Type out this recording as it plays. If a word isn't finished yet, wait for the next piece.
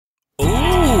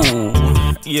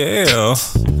Yeah.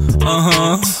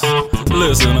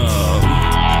 Listen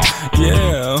up.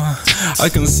 Yeah. I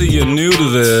can see you're new to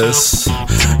this.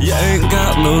 You ain't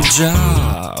got no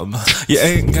job. You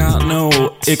ain't got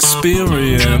no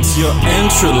experience. You're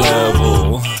entry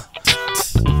level.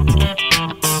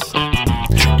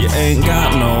 You ain't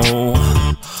got no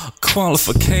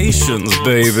qualifications,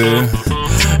 baby.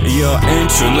 You're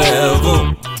entry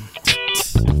level.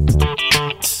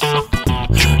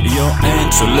 You're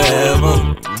entry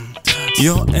level.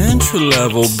 You're entry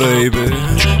level, baby.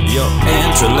 You're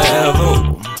entry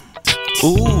level.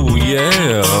 Ooh,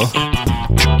 yeah.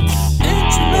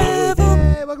 Entry level.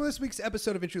 Hey, welcome to this week's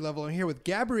episode of Entry Level. I'm here with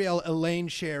Gabrielle Elaine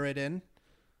Sheridan.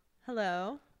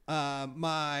 Hello.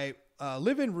 My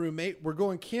live-in roommate. We're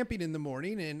going camping in the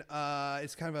morning, and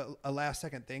it's kind of a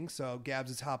last-second thing, so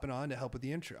Gabs is hopping on to help with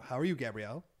the intro. How are you,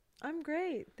 Gabrielle? I'm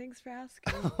great. Thanks for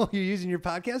asking. Oh, you're using your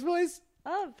podcast voice?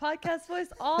 Oh, podcast voice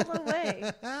all the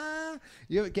way.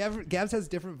 Gabs has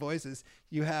different voices.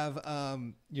 You have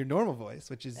your normal voice,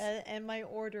 which is And my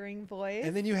ordering voice.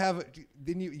 and then you have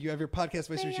your podcast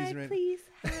voice. May I right. please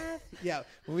have? Yeah,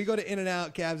 when we go to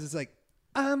In-N-Out, Gabs is like,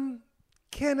 can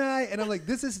I? And I'm like,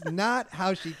 this is not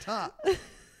how she talks.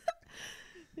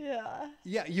 Yeah.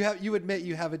 Yeah, you admit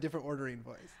you have a different ordering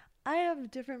voice. I have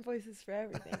different voices for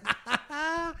everything.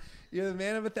 You're the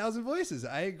man of 1,000 voices.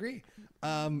 I agree.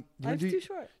 Life's too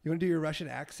short. You want to do your Russian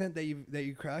accent that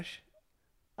you crush?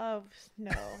 Oh,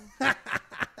 no.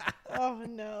 Oh,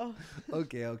 no.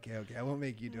 Okay. I won't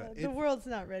make you do it. The world's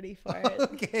not ready for it.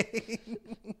 Okay.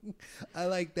 I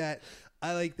like that.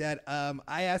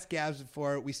 I asked Gabs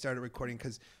before we started recording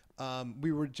because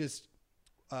we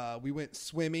went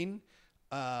swimming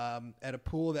at a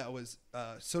pool that was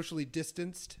socially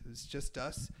distanced. It was just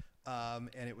us,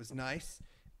 and it was nice.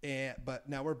 But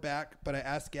now we're back. But I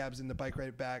asked Gabs in the bike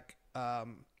ride back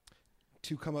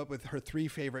to come up with her 3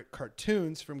 favorite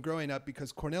cartoons from growing up,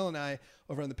 because Cornell and I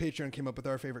over on the Patreon came up with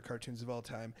our favorite cartoons of all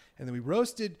time. And then we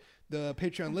roasted the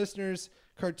Patreon listeners'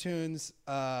 cartoons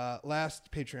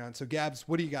last Patreon. So Gabs,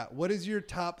 what do you got? What is your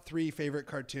top 3 favorite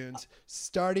cartoons,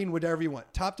 starting whatever you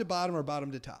want, top to bottom or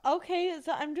bottom to top? Okay,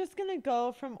 so I'm just going to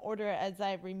go from order as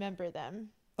I remember them.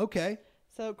 Okay.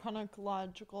 So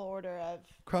chronological order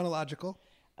Chronological.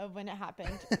 of when it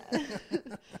happened.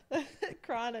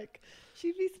 Chronic.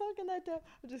 She'd be smoking that dope.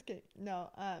 I'm just kidding. No.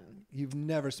 You've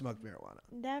never smoked marijuana.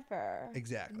 Never.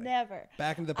 Exactly. Never.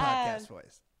 Back into the podcast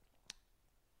voice.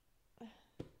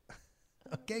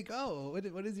 Okay, go.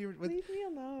 What is your? Leave me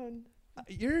alone.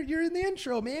 You're in the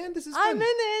intro, man. This is fun. I'm in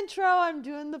the intro. I'm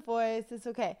doing the voice. It's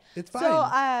okay. It's fine.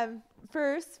 So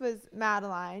first was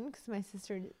Madeline, because my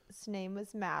sister's name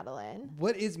was Madeline.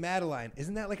 What is Madeline?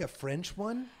 Isn't that like a French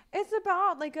one? It's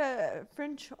about like a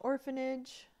French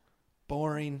orphanage.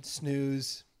 Boring,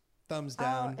 snooze, thumbs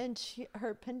down. And her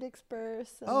appendix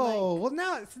burst. And well,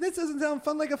 now this doesn't sound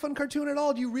fun, like a fun cartoon at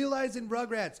all. Do you realize in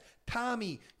Rugrats,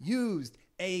 Tommy used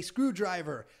a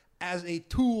screwdriver as a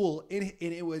tool, and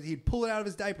he'd pull it out of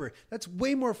his diaper. That's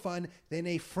way more fun than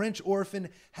a French orphan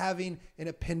having an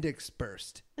appendix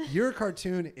burst. Your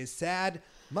cartoon is sad.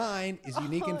 Mine is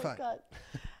unique and fun. God.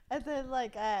 And then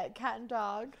Cat and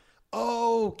Dog.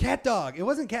 Oh, Cat Dog. It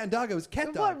wasn't Cat and Dog. It was Cat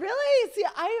Dog. What, really? See,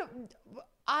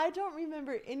 I don't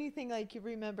remember anything like you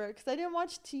remember, because I didn't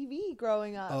watch TV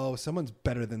growing up. Oh, someone's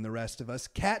better than the rest of us.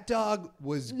 Cat Dog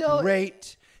was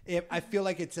great. I feel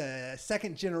like it's a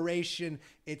second generation.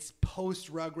 It's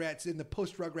post-Rugrats, in the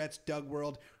post-Rugrats Doug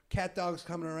world. Cat Dog's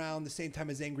coming around the same time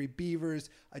as Angry Beavers.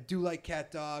 I do like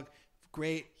Cat Dog.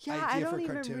 Great idea for a cartoon. I don't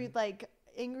even read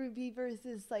Angry Beavers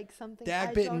is something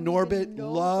Dagbit and Norbit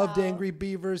loved Angry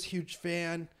Beavers. Huge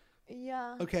fan.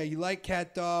 Yeah. Okay, you like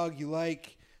Cat Dog. You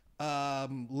like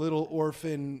Little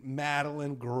Orphan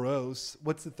Madeline. Gross.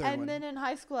 What's the third one? And then in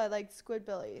high school, I liked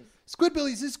Squidbillies.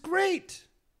 Squidbillies is great.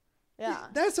 Yeah.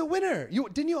 That's a winner.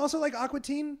 Didn't you also like Aqua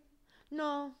Teen?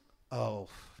 No. Oh,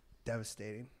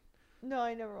 devastating. No,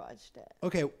 I never watched it.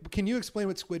 Okay, can you explain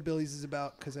what Squidbillies is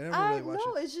about? Because I never really watched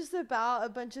No, it. it's just about a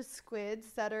bunch of squids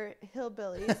that are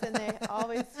hillbillies, and they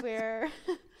always wear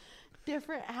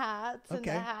different hats. And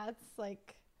the hats,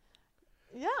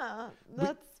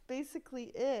 that's basically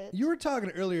it. You were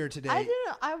talking earlier today.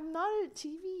 I'm not a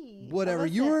TV. Whatever.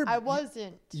 I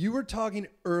wasn't. You were talking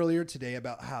earlier today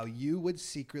about how you would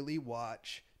secretly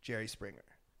watch Jerry Springer.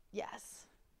 Yes.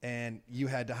 And you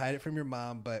had to hide it from your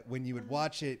mom, but when you would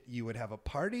watch it, you would have a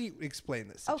party. Explain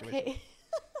this situation. Okay.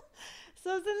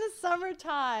 So it's in the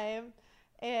summertime,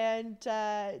 and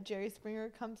Jerry Springer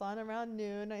comes on around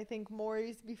noon. I think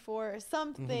Maury's before or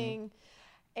something.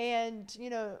 And,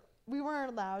 we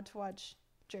weren't allowed to watch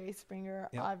Jerry Springer,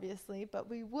 Yep. obviously, but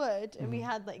we would, and we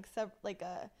had like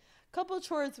a couple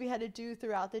chores we had to do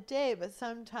throughout the day. But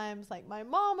sometimes, like, my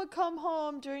mom would come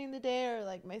home during the day, or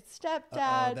like my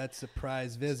stepdad, that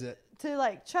surprise visit. to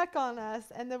like check on us,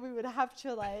 and then we would have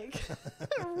to like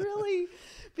really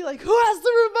be like, who has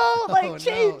the remote? Like,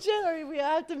 change it, or we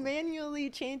have to manually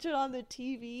change it on the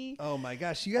TV. Oh my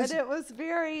gosh, you guys! And it was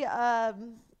very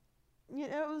it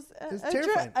was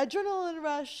terrifying. adrenaline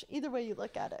rush either way you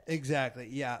look at it. Exactly.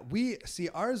 Yeah. We see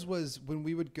ours was when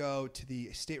we would go to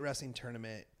the state wrestling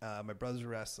tournament. My brothers were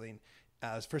wrestling.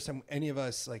 It was the first time any of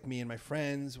us, like me and my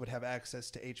friends, would have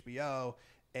access to HBO,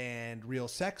 and Real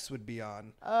Sex would be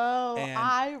on. Oh, And-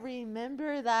 I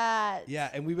remember that. Yeah.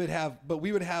 And we would have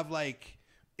like,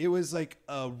 it was like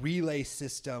a relay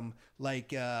system,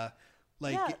 like how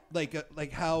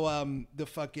the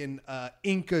fucking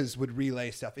Incas would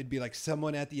relay stuff. It'd be like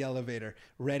someone at the elevator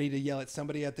ready to yell at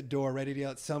somebody at the door, ready to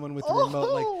yell at someone with the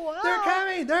remote, like, wow. they're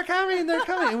coming,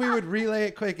 and we would relay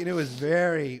it quick. And it was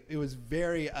very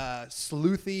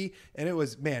sleuthy, and it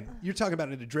was, man, you're talking about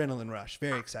an adrenaline rush.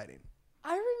 Very exciting.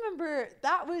 I remember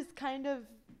that was kind of,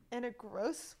 in a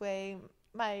gross way,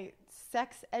 my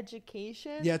sex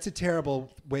education. Yeah, it's a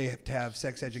terrible way to have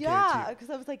sex educated. Yeah, to you. because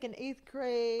I was like in 8th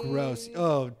grade. Gross.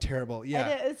 Oh, terrible. Yeah.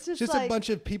 And it's just a like bunch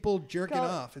of people jerking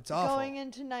off. It's awful. Going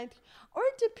into 9th, or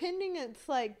depending, it's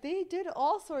like they did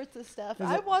all sorts of stuff. Is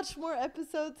I it- watched more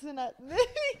episodes than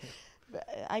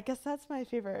I guess that's my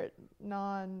favorite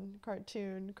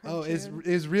non-cartoon. Oh, cartoon.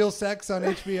 is Real Sex on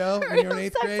HBO when you're in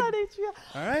 8th Sex grade? on HBO.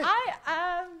 All right.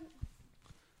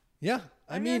 Yeah.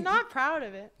 I mean, I'm not proud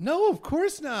of it. no, of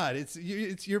course not. It's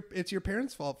your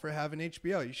parents' fault for having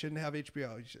HBO. You shouldn't have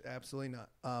HBO. You should, absolutely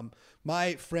not.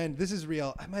 My friend, this is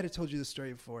real. I might have told you this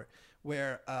story before,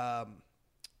 where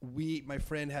my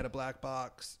friend had a black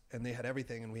box and they had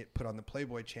everything, and we had put on the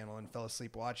Playboy channel and fell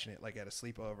asleep watching it, like at a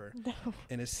sleepover. No.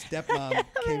 And his stepmom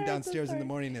came I'm so downstairs in the sorry.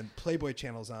 morning and Playboy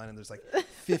channel's on, and there's like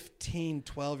 15,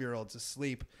 12-year-olds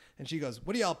asleep. And she goes,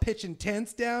 "What are y'all pitching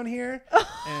tents down here?"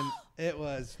 And it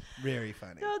was very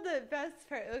funny. No, the best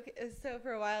part is, so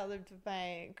for a while I lived with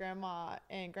my grandma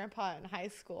and grandpa in high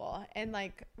school, and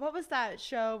like, what was that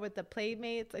show with the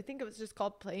Playmates? I think it was just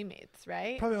called Playmates,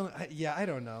 right? Probably only, yeah, I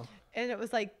don't know. And it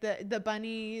was like the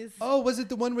bunnies. Oh, was it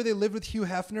the one where they lived with Hugh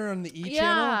Hefner on the E Yeah,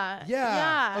 channel?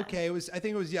 Yeah. yeah. Okay, I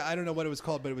think it was, I don't know what it was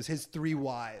called, but it was his 3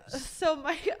 wives. So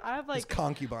I have His like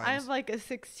concubines. I have like a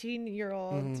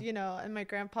 16-year-old, Mm-hmm. and my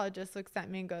grandpa just looks at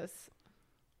me and goes,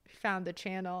 "Found the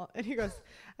channel," and he goes,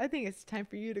 "I think it's time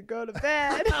for you to go to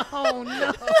bed." Oh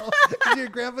no! Your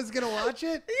grandpa's gonna watch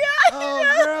it? Yeah.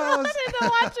 Oh, gross! I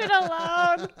didn't watch it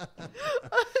alone.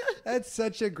 That's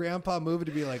such a grandpa move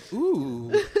to be like,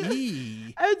 ooh,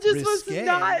 I just risque. was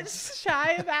not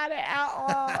shy about it at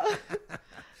all.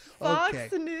 Fox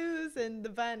Okay. News and the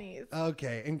bunnies.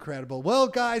 Okay, incredible. Well,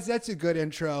 guys, that's a good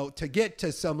intro to get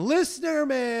to some listener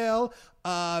mail.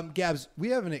 Gabs, we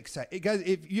have an exciting, guys,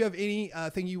 if you have any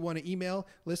thing you want to email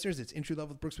listeners, it's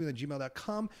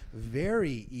entrylevelwithbrooksmith@gmail.com.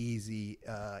 Very easy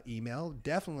email.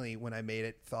 Definitely, when I made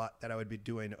it, thought that I would be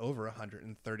doing over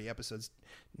 130 episodes.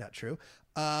 Not true.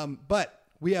 But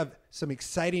we have some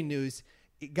exciting news.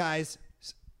 Guys,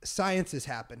 science has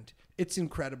happened. It's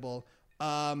incredible.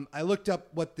 I looked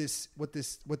up what the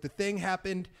thing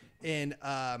happened, and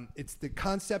it's the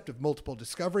concept of multiple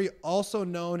discovery, also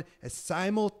known as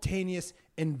simultaneous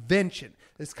invention.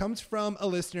 This comes from a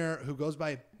listener who goes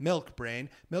by Milk Brain.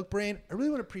 Milk Brain, I really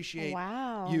want to appreciate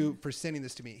Wow. you for sending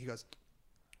this to me. He goes,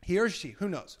 he or she, who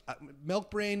knows?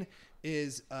 Milk Brain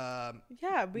is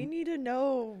Yeah, we need to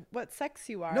know what sex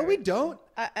you are. no, we don't.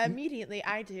 Immediately,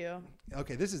 I do.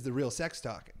 Okay, this is the real sex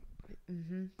talking.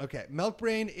 Mm-hmm. Okay, Milk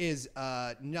Brain is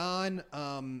non-binary.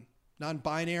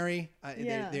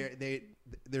 Yeah.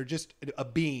 They're just a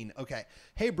being. Okay.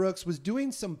 Hey Brooks, was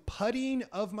doing some putting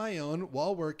of my own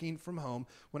while working from home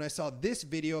when I saw this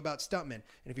video about stuntmen. And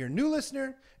if you're a new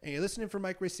listener and you're listening for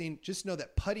Mike Racine, just know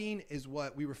that putting is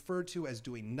what we refer to as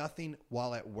doing nothing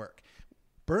while at work.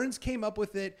 Burns came up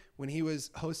with it when he was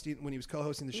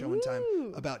co-hosting the show one time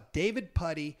about David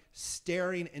Puddy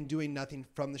staring and doing nothing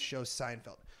from the show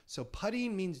Seinfeld. So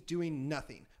putting means doing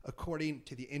nothing, according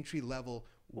to the entry-level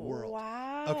world.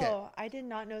 Wow. Okay. I did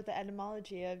not know the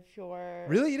etymology of your.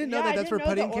 Really? You didn't know that? That's where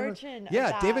putting came from? origin of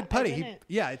Yeah, that. David Puddy. I didn't.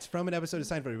 It's from an episode of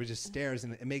Seinfeld where he just stares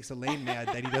and it makes Elaine mad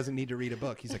that he doesn't need to read a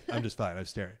book. He's like, I'm just fine. I'm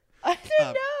staring. I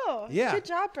didn't know. yeah. Good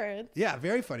job, Burns. Yeah,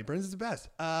 very funny. Burns is the best.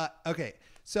 Okay,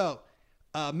 so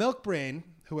Milk Brain,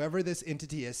 whoever this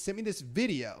entity is, sent me this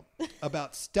video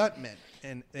about stuntmen,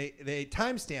 and they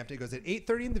time-stamped it. It goes at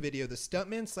 8:30 in the video. The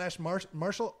stuntmen /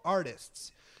 martial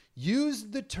artists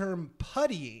used the term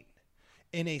puttying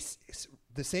in a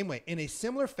the same way, in a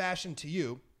similar fashion to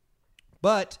you,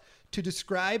 but to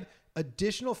describe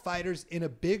additional fighters in a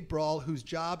big brawl whose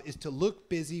job is to look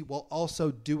busy while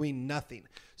also doing nothing.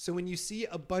 So when you see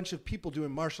a bunch of people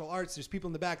doing martial arts, there's people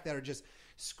in the back that are just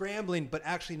scrambling but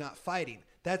actually not fighting.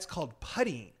 That's called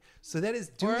puttying. So that is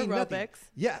doing nothing.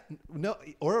 Yeah, no,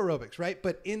 or aerobics, right?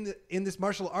 But in this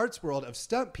martial arts world of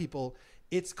stunt people,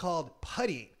 it's called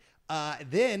puttying.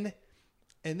 Then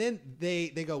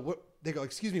they go,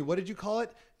 excuse me, what did you call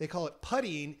it? They call it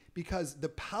puttying because the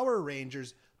Power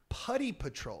Rangers putty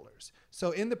patrollers.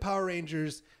 So in the Power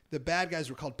Rangers, the bad guys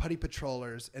were called putty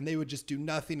patrollers, and they would just do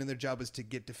nothing, and their job was to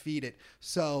get defeated.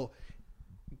 So,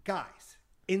 guys,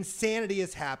 insanity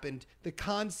has happened. The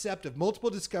concept of multiple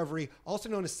discovery, also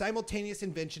known as simultaneous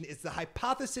invention, is the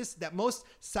hypothesis that most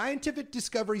scientific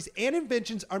discoveries and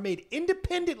inventions are made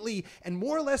independently and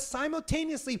more or less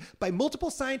simultaneously by multiple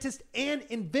scientists and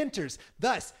inventors.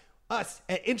 Thus, us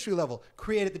at entry level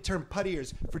created the term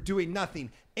puttiers for doing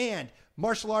nothing, and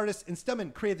martial artists and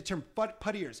stuntmen created the term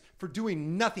puttiers for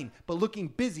doing nothing but looking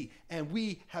busy. And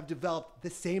we have developed the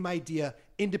same idea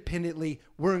independently.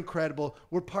 We're incredible.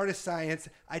 We're part of science.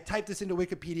 I typed this into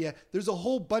Wikipedia. There's a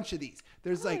whole bunch of these.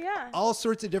 There's all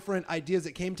sorts of different ideas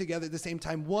that came together at the same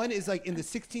time. One is like in the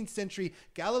 16th century,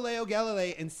 Galileo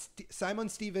Galilei and Simon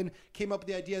Stephen came up with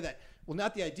the idea that, well,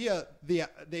 not the idea,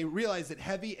 they realized that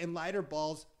heavy and lighter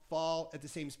balls fall at the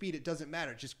same speed. It doesn't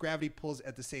matter. Just gravity pulls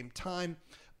at the same time.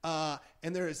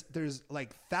 And there's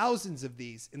like thousands of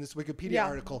these in this Wikipedia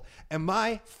article. And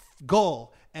my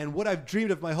goal and what I've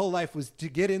dreamed of my whole life was to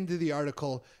get into the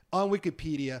article on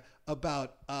Wikipedia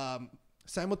about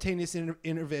simultaneous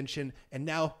intervention. And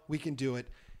now we can do it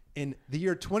in the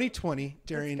year 2020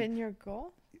 during... That's been your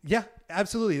goal? Yeah,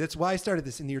 absolutely. That's why I started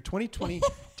this in the year 2020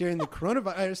 during the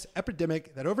coronavirus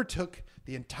epidemic that overtook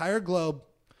the entire globe.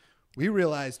 We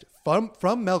realized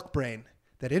from Milk Brain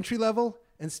that entry level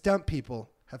and stunt people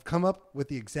have come up with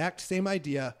the exact same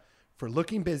idea for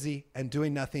looking busy and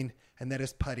doing nothing, and that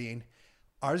is puttying.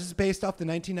 Ours is based off the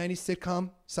 1990s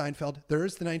sitcom Seinfeld.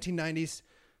 Theirs the 1990s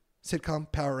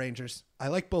sitcom Power Rangers. I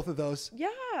like both of those. Yeah.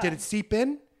 Did it seep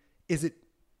in?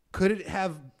 Could it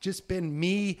have just been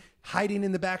me hiding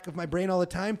in the back of my brain all the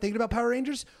time thinking about Power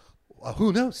Rangers? Well,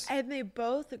 who knows? And they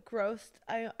both grossed,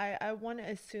 I want to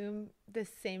assume, the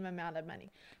same amount of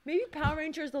money. Maybe Power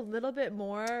Rangers a little bit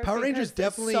more. Power Rangers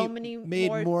definitely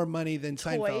made more money than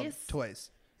Seinfeld. Toys.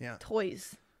 Yeah.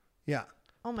 Toys. Yeah.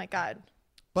 Oh my God.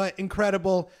 But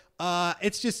incredible.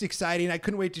 It's just exciting. I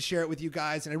couldn't wait to share it with you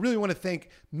guys. And I really want to thank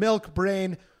Milk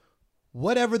Brain.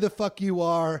 Whatever the fuck you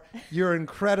are, you're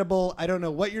incredible. I don't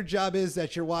know what your job is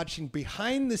that you're watching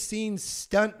behind the scenes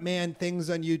stuntman things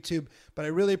on YouTube, but I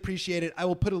really appreciate it. I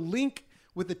will put a link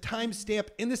with a timestamp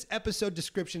in this episode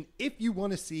description if you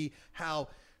want to see how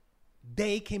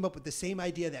they came up with the same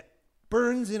idea that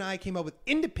Burns and I came up with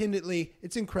independently.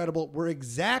 It's incredible. We're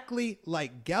exactly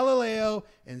like Galileo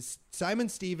and Simon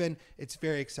Stephen. It's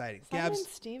very exciting. Simon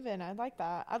Stephen, I like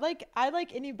that. I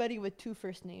like anybody with two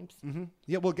first names. Mm-hmm.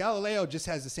 Yeah, well, Galileo just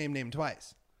has the same name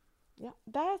twice. Yeah,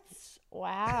 that's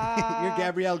wow. You're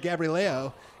Gabrielle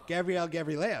Gabrieleo.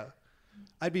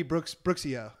 I'd be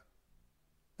Brooksio.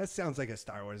 That sounds like a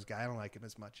Star Wars guy. I don't like him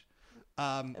as much.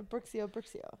 Brooksio.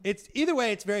 It's either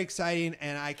way. It's very exciting,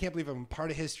 and I can't believe I'm part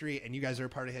of history, and you guys are a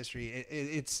part of history.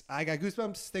 I got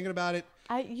goosebumps thinking about it.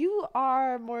 You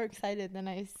are more excited than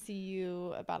I see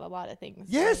you about a lot of things.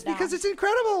 Yes, because it's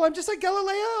incredible. I'm just like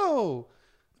Galileo.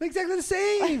 I'm exactly the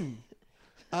same.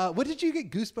 What did you get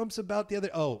goosebumps about the other?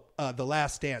 The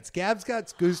Last Dance. Gab's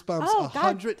got goosebumps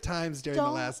 100 times during The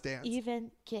Last Dance. Don't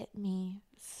even get me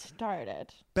started.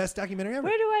 Best documentary ever.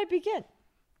 Where do I begin?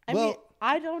 I mean,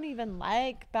 I don't even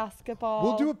like basketball.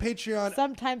 We'll do a Patreon.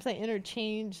 Sometimes I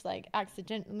interchange, like,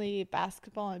 accidentally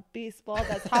basketball and baseball.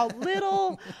 That's how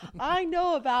little I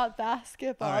know about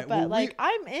basketball. Right, but,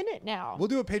 I'm in it now. We'll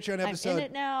do a Patreon episode. I'm in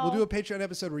it now. We'll do a Patreon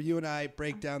episode where you and I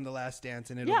break down The Last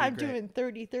Dance, and it'll be I'm great.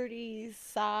 doing 30-30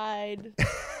 side.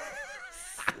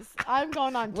 I'm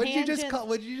going on tangents.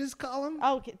 What did you just call them?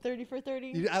 Oh, okay, 30 for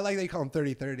 30. I like that you call them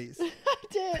 30-30s. I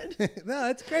did. No,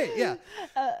 that's great. Yeah.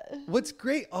 What's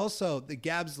great also, the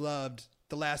Gabs loved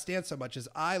The Last Dance so much is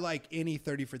I like any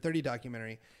 30 for 30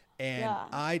 documentary. And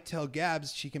I tell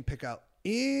Gabs she can pick out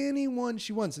any one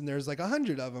she wants. And there's like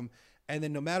 100 of them. And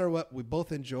then no matter what, we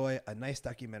both enjoy a nice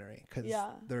documentary because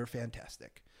they're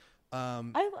fantastic.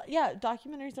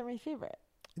 Documentaries are my favorite.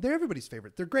 They're everybody's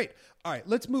favorite. They're great. All right,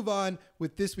 let's move on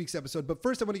with this week's episode. But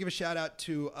first, I want to give a shout out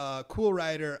to a cool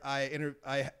writer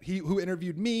who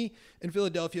interviewed me in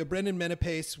Philadelphia, Brendan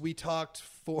Menapace. We talked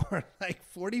for like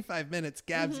 45 minutes.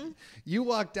 Gabs, you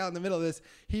walked down the middle of this.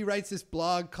 He writes this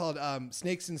blog called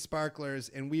Snakes and Sparklers,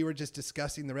 and we were just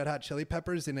discussing the Red Hot Chili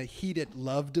Peppers in a heated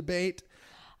love debate.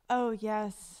 Oh,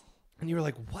 yes. And you were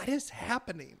like, what is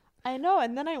happening? I know.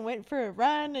 And then I went for a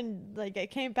run and like I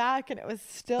came back and it was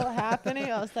still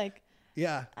happening. I was like,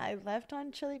 yeah, I left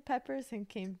on Chili Peppers and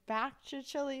came back to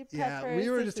Chili Peppers. Yeah, we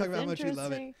were just talking about how much we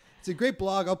love it. It's a great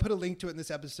blog. I'll put a link to it in this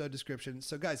episode description.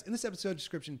 So guys, in this episode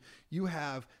description, you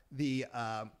have the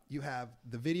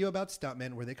video about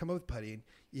stuntmen where they come up with putting.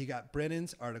 You got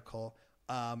Brennan's article.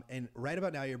 And right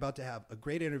about now, you're about to have a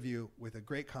great interview with a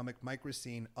great comic, Mike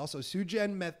Racine. Also,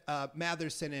 Sujan Mather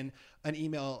sent in an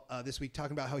email this week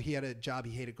talking about how he had a job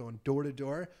he hated going door to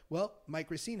door. Well, Mike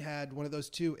Racine had one of those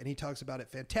too, and he talks about it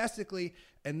fantastically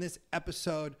in this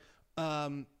episode.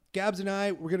 Gabs and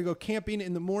I, we're going to go camping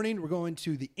in the morning. We're going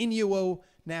to the Inuo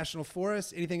National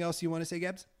Forest. Anything else you want to say,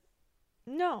 Gabs?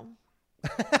 No.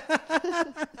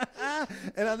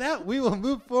 And on that, we will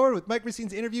move forward with Mike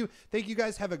Racine's interview. Thank you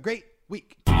guys. Have a great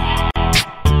week.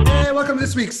 Hey, welcome to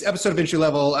this week's episode of Entry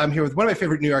Level. I'm here with one of my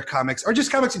favorite New York comics, or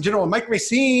just comics in general, Mike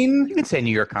Racine. You can say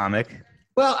New York comic.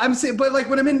 Well, I'm saying, but like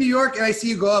when I'm in New York and I see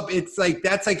you go up, it's like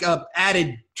that's like a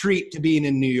added treat to being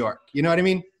in New York. You know what I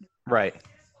mean? Right.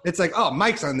 It's like, oh,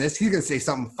 Mike's on this. He's gonna say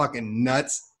something fucking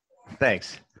nuts.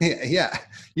 Thanks. Yeah.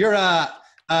 Your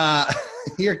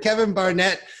Kevin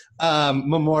Barnett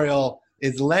memorial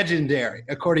is legendary,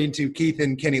 according to Keith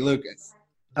and Kenny Lucas.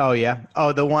 Oh, yeah.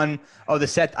 Oh, the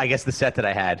set, I guess the set that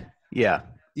I had. Yeah.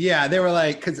 Yeah, they were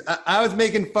like, because I was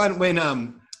making fun when,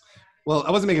 well,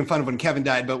 I wasn't making fun of when Kevin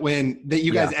died, but when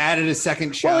you guys added a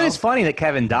second show. Well, it is funny that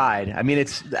Kevin died. I mean,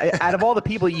 it's out of all the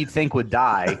people you'd think would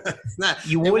die,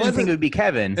 you wouldn't think it would be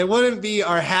Kevin. It wouldn't be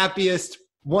our happiest,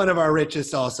 one of our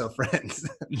richest also friends.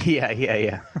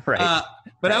 Yeah. Right.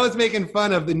 But I was making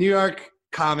fun of the New York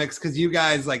comics because you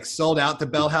guys like sold out the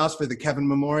Bell House for the Kevin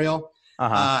Memorial.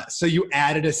 So you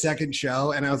added a second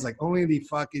show, and I was like, only the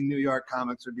fucking New York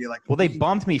comics would be like. Well, they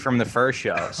bumped me from the first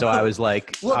show, so I was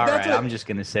like, all right, I'm just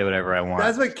gonna say whatever I want.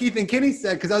 That's what Keith and Kenny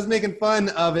said because I was making fun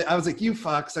of it. I was like, you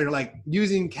fucks are like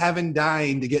using Kevin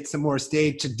dying to get some more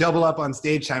stage to double up on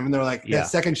stage time, and they're like, that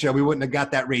second show we wouldn't have got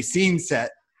that Racine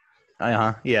set.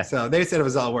 Yeah. So they said it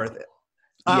was all worth it.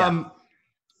 Yeah.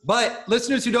 But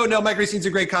listeners who don't know, Mike Racine's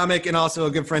a great comic and also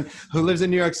a good friend who lives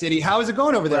in New York City. How is it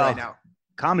going over there right now?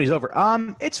 Comedy's over.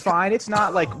 It's fine. It's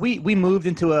not like we moved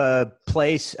into a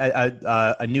place,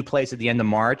 a new place at the end of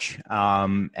March,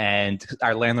 and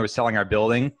our landlord was selling our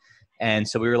building, and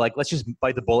so we were like, let's just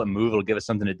bite the bullet and move. It'll give us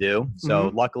something to do.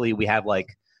 So luckily, we have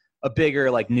like a bigger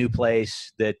like new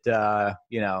place that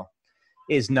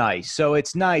is nice. So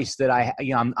it's nice that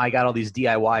I got all these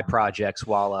DIY projects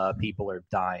while people are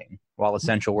dying, while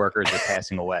essential workers are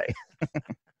passing away.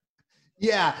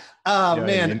 Yeah. Oh,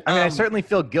 man. I certainly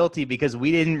feel guilty because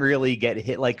we didn't really get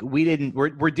hit. Like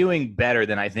we're doing better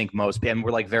than I think most. And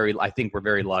we're like I think we're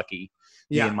very lucky.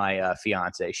 Me and my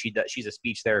fiance, she's a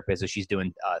speech therapist. So she's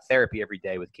doing therapy every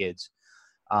day with kids.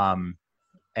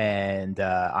 And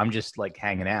I'm just like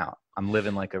hanging out. I'm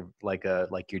living like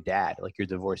your dad, like your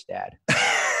divorced dad.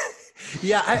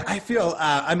 Yeah. I feel,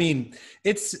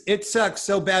 it sucks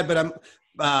so bad, but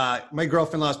my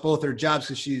girlfriend lost both her jobs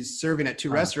because she's serving at two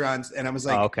restaurants, and I was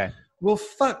like, oh, okay, well,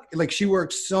 fuck. Like she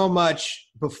worked so much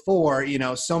before,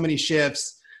 so many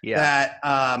shifts that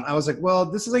I was like, well,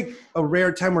 this is like a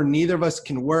rare time where neither of us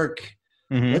can work.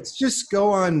 Let's just go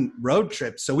on road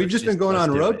trips. So we've just been going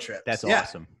on road trips. That's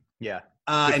awesome. Yeah.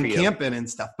 And camping and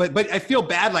stuff. But I feel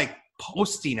bad like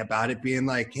posting about it, being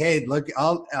like, hey, look,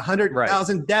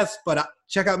 100,000 deaths, but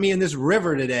check out me in this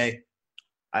river today.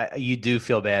 You do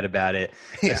feel bad about it,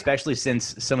 especially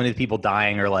since so many people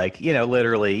dying are like,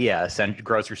 literally,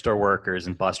 grocery store workers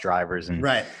and bus drivers and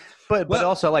right. But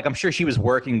also like I'm sure she was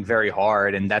working very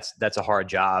hard, and that's a hard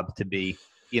job to be.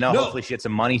 Hopefully she had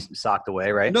some money socked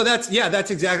away, right? No, that's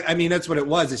exactly. I mean, that's what it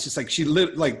was. It's just like she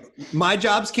lived like my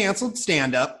job's canceled,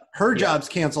 stand up. Her job's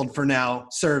canceled for now,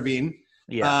 serving.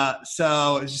 Yeah.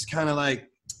 So it's just kind of like.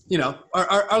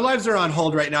 Our lives are on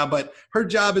hold right now, but her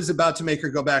job is about to make her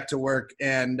go back to work,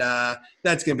 and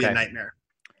that's going to be a nightmare.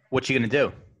 What's she going to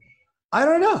do? I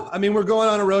don't know. I mean, we're going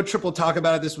on a road trip. We'll talk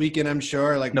about it this weekend, I'm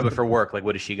sure. Like, no, but for work, like,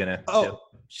 what is she going to do?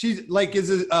 She's like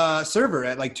is a server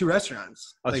at like two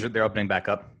restaurants. Oh, so they're opening back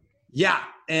up? Yeah,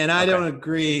 and I don't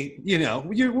agree.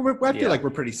 I feel like we're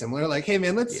pretty similar. Like, hey,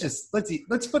 man, let's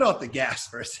put off the gas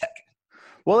for a second.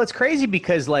 Well, it's crazy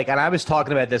because, like, and I was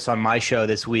talking about this on my show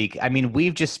this week. I mean,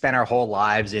 we've just spent our whole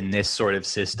lives in this sort of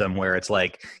system where it's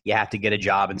like you have to get a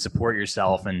job and support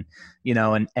yourself, and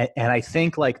and I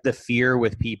think like the fear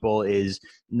with people is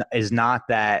not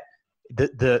that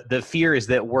the fear is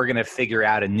that we're gonna figure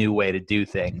out a new way to do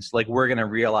things. Like we're gonna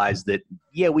realize that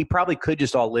we probably could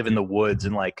just all live in the woods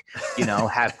and like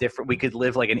have different. We could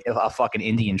live like a fucking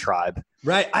Indian tribe.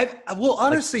 Right.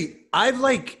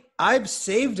 I've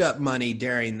saved up money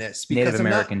during this because Native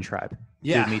American tribe.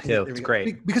 Yeah, dude, me too. It's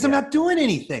great because I'm not doing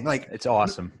anything. Like it's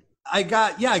awesome. I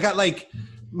got like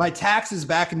my taxes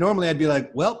back, and normally I'd be like,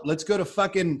 well, let's go to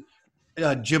fucking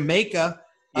Jamaica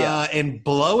and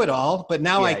blow it all. But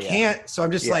now I can't, so I'm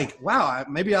just like, wow,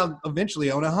 maybe I'll eventually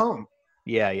own a home.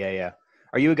 Yeah.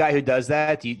 Are you a guy who does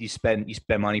that? Do you spend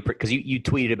money because you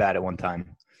tweeted about it one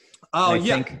time? Oh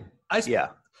yeah,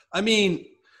 I mean.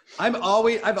 I've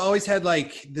always had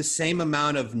like the same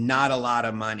amount of not a lot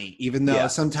of money, even though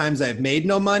sometimes I've made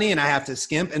no money and I have to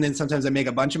skimp. And then sometimes I make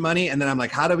a bunch of money. And then I'm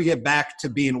like, how do we get back to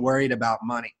being worried about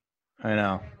money? I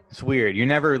know. It's weird. You're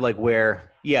never like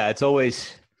it's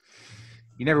always,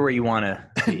 you're never where you want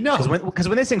to. No. Because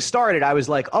when this thing started, I was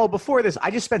like, oh, before this,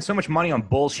 I just spent so much money on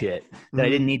bullshit that I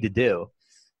didn't need to do.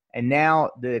 And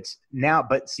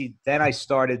but see, then I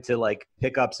started to like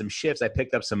pick up some shifts. I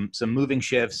picked up some moving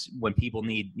shifts when people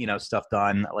need, stuff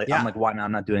done. I'm like, why not?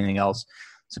 I'm not doing anything else.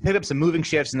 So I picked up some moving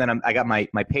shifts, and then I got my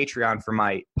Patreon for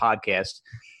my podcast.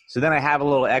 So then I have a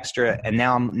little extra, and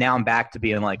now I'm back to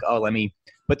being like,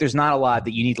 but there's not a lot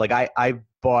that you need. Like I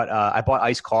bought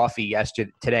iced coffee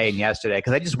today and yesterday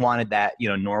because I just wanted that,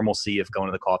 normalcy of going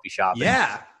to the coffee shop.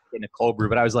 And getting a cold brew.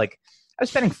 But I was like, I was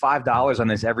spending $5 on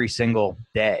this every single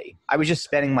day. I was just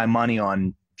spending my money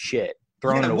on shit,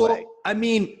 throwing it away. I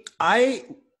mean,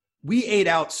 we ate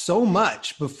out so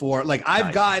much before. Like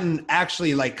I've gotten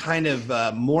actually like kind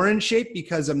of more in shape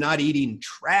because I'm not eating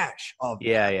trash all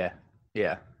the time.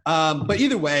 Yeah. But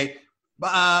either way,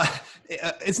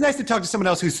 it's nice to talk to someone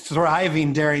else who's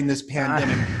thriving during this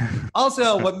pandemic.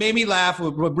 Also, what made me laugh,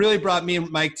 what really brought me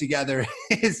and Mike together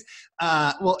is,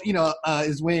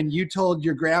 is when you told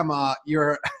your grandma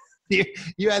you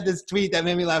had this tweet that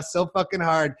made me laugh so fucking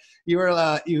hard. You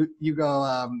were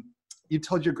you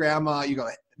told your grandma, you go,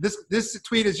 this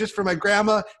tweet is just for my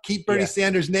grandma. Keep Bernie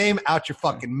Sanders' name out your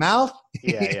fucking mouth.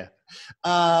 Yeah.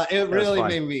 It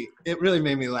really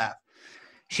made me laugh.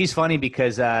 She's funny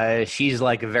because she's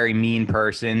like a very mean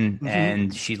person,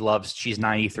 and she's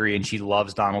 93 and she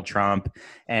loves Donald Trump.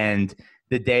 And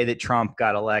the day that Trump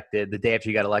got elected, the day after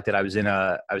he got elected, I was in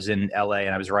LA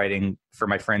and I was writing for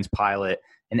my friend's pilot,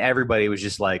 and everybody was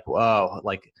just like, whoa,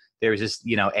 like there was just,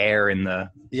 air in the,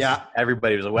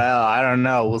 everybody was like, well, I don't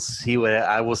know. We'll see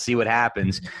what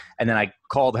happens. And then I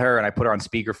called her and I put her on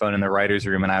speakerphone in the writer's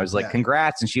room, and I was like,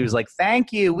 congrats. And she was like,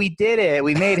 thank you. We did it.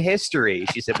 We made history.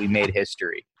 She said, we made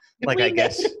history. Like, I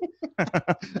guess,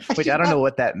 which I don't know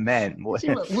what that meant.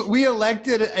 We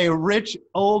elected a rich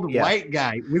old white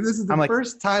guy. This is the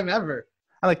first time ever.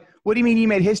 I'm like, what do you mean you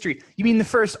made history? You mean the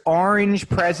first orange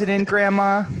president,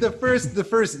 Grandma? The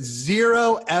first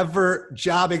zero ever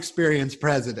job experience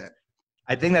president.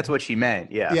 I think that's what she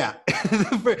meant. Yeah. Yeah.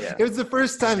 It was the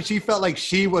first time she felt like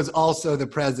she was also the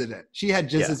president. She had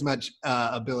just as much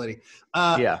ability.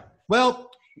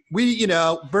 Well,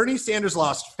 Bernie Sanders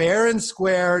lost fair and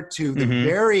square to the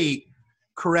very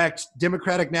correct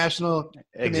Democratic National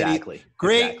Committee.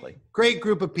 Great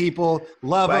group of people.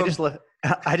 Love them.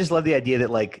 I just love the idea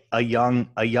that like a young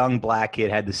black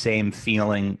kid had the same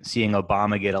feeling seeing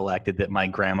Obama get elected that my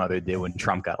grandmother did when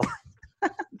Trump got elected.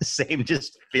 The same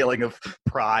just feeling of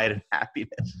pride and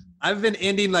happiness. I've been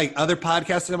ending like other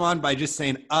podcasts that I'm on by just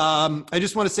saying, I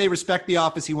just want to say respect the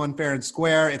office. He won fair and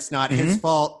square. It's not his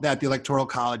fault that the Electoral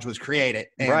College was created.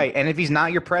 Right. And if he's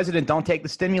not your president, don't take the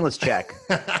stimulus check.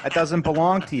 That doesn't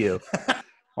belong to you.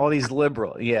 All these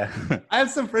liberal. Yeah. I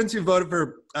have some friends who voted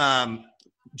for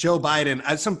Joe Biden.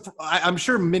 I'm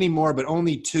sure many more, but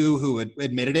only two who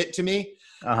admitted it to me.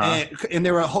 And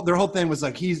their whole thing was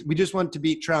like, we just want to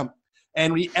beat Trump.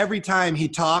 And every time he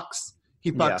talks,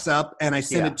 he fucks up, and I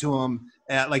send it to him.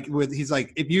 He's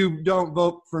like, if you don't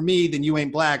vote for me, then you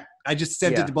ain't black. I just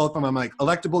sent it to both of them. I'm like,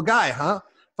 electable guy, huh?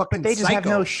 Fucking they just psycho.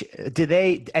 Have no. Do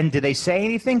they say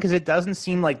anything? Because it doesn't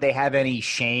seem like they have any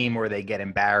shame or they get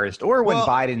embarrassed. Or when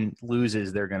Biden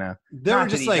loses, they're gonna. They were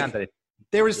just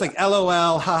like,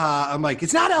 LOL, haha. I'm like,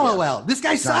 it's not LOL. Yeah. This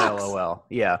guy sucks. Not LOL.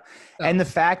 Yeah. Oh. And the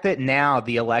fact that now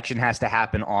the election has to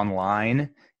happen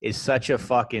online is such a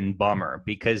fucking bummer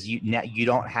because you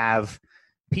don't have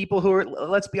people who are,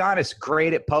 let's be honest,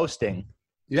 great at posting.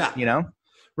 Yeah.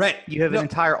 Right. You have an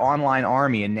entire online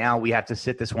army, and now we have to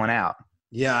sit this one out.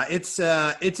 Yeah, it's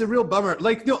a real bummer.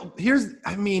 Like, no,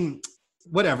 I mean,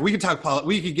 whatever. We can talk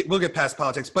we'll get past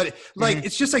politics, but like,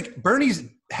 it's just like Bernie's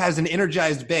has an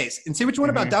energized base, and say what you want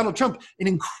about Donald Trump, an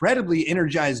incredibly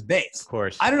energized base. Of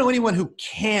course. I don't know anyone who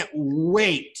can't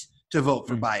wait to vote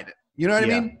for Biden. You know what I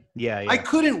mean? Yeah. I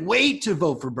couldn't wait to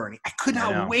vote for Bernie. I could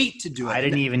not wait to do it. I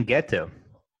didn't even get to.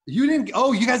 You didn't.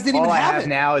 Oh, you guys didn't even have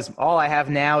it. All I have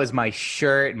now is my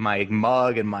shirt, my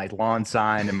mug, and my lawn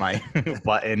sign, and my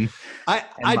button.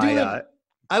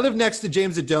 I live next to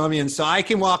James Adomian, so I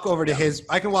can walk over to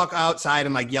I can walk outside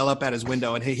and like yell up at his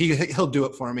window, and he'll do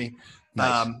it for me.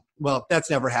 Nice. Well, that's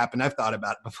never happened. I've thought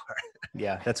about it before.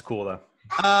 Yeah, that's cool though.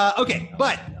 Okay,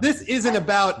 but this isn't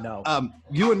about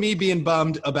you and me being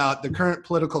bummed about the current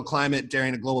political climate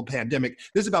during a global pandemic.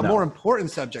 This is about more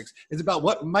important subjects. It's about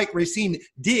what Mike Racine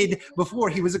did before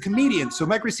he was a comedian. So,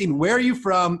 Mike Racine, where are you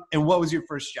from, and what was your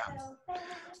first job?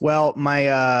 Well,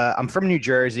 I'm from New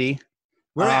Jersey.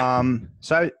 Where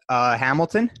at?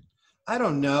 Hamilton. I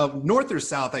don't know, north or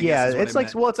south. I guess. Yeah, it's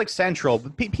like central.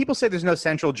 People say there's no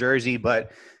central Jersey,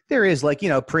 but there is, like,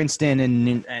 Princeton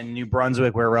and New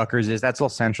Brunswick, where Rutgers is. That's all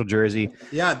central Jersey.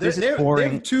 Yeah, they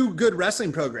have two good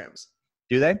wrestling programs.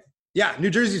 Do they? Yeah, New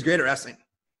Jersey's great at wrestling.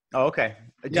 Oh, okay.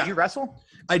 Did you wrestle?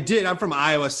 I did. I'm from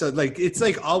Iowa, so like it's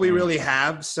like all we really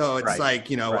have. So it's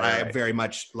I very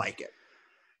much like it.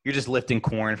 You're just lifting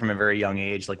corn from a very young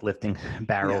age, like lifting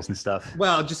barrels and stuff.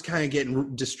 Well, just kind of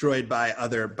getting destroyed by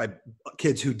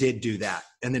kids who did do that,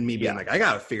 and then me being like, I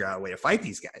got to figure out a way to fight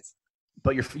these guys.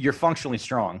 But you're functionally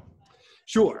strong.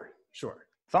 Sure.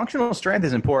 Functional strength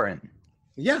is important.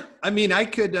 Yeah, I mean, I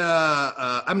could.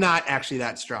 I'm not actually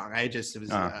that strong. I just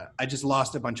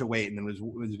lost a bunch of weight and then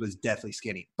was deathly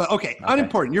skinny. But okay,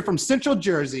 unimportant. You're from Central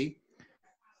Jersey.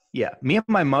 Yeah, me and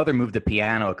my mother moved a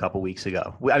piano a couple weeks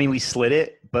ago. I mean, we slid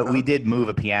it, but we did move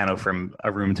a piano from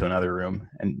a room to another room,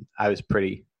 and I was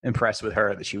pretty impressed with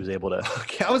her that she was able to.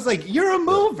 Okay, I was like, "You're a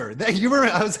mover." You were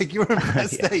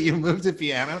impressed that you moved a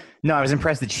piano. No, I was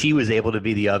impressed that she was able to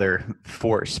be the other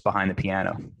force behind the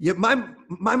piano. Yeah, my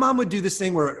mom would do this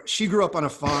thing where she grew up on a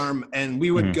farm, and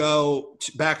we would go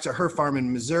back to her farm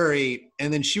in Missouri,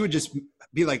 and then she would just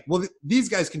be like, well, these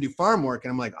guys can do farm work.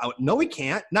 And I'm like, oh, no, we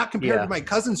can't. Not compared to my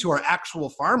cousins who are actual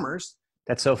farmers.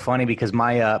 That's so funny because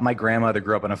my grandmother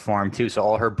grew up on a farm too. So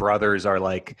all her brothers are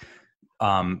like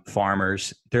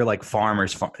farmers. They're like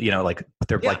farmers, like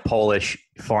they're like Polish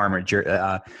farmer.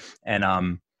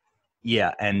 And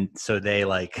so they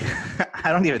like,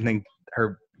 I don't even think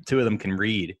two of them can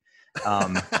read.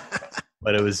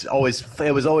 But it was always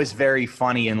very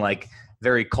funny and like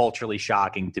very culturally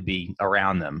shocking to be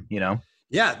around them,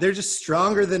 Yeah, they're just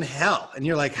stronger than hell, and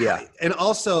you're like, and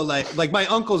also like my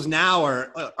uncles now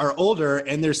are older,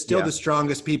 and they're still the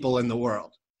strongest people in the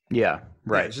world. Yeah,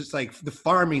 right. Yeah, it's just like the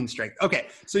farming strength. Okay,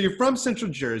 so you're from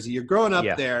Central Jersey. You're growing up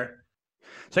there.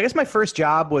 So I guess my first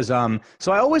job was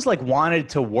so I always like wanted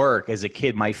to work as a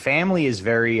kid. My family is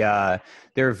very I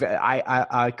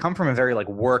come from a very like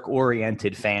work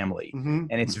oriented family,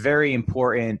 and it's very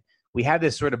important. We have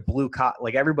this sort of blue collar,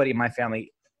 like everybody in my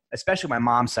family, especially my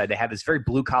mom's side, they have this very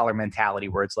blue collar mentality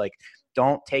where it's like,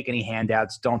 don't take any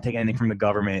handouts, don't take anything from the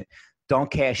government, don't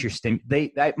cash your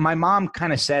my mom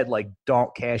kind of said like,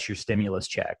 don't cash your stimulus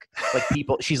check. Like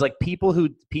she's like, people who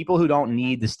don't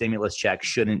need the stimulus check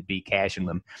shouldn't be cashing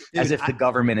them, as if the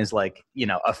government is like,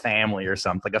 a family or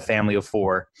something, like a family of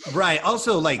four. Right.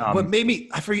 Also, like what made me,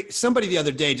 I forget, somebody the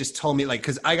other day just told me, like,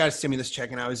 cause I got a stimulus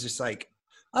check and I was just like,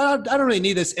 I don't really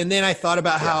need this. And then I thought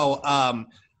about how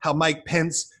Mike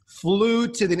Pence flew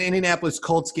to the Indianapolis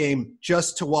Colts game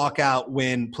just to walk out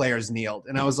when players kneeled.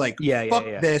 And I was like, fuck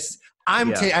this.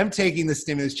 I'm taking the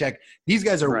stimulus check. These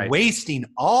guys are wasting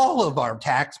all of our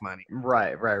tax money.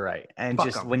 Right. And fuck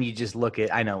just 'em. When you just look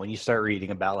at, I know when you start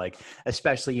reading about like,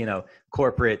 especially,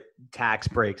 corporate tax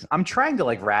breaks, I'm trying to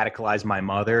like radicalize my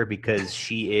mother because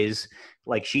she is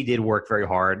like, she did work very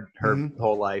hard her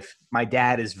whole life. My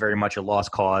dad is very much a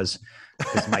lost cause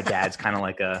because my dad's kind of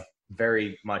like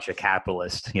very much a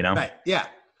capitalist, Right. Yeah.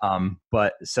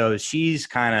 But so she's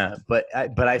kind of, but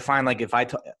I find like if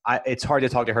it's hard to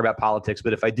talk to her about politics,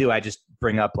 but if I do, I just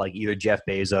bring up like either Jeff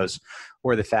Bezos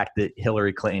or the fact that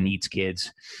Hillary Clinton eats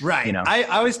kids. Right. I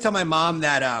always tell my mom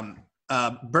that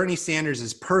Bernie Sanders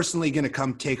is personally going to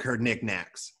come take her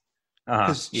knicknacks.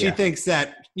 Because she thinks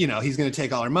that, he's going to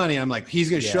take all her money. I'm like, he's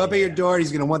going to show up at your door.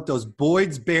 He's going to want those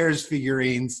Boyd's Bears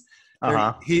figurines.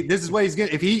 This is what he's gonna.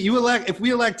 If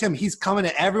we elect him, he's coming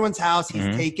to everyone's house.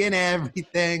 He's taking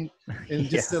everything, and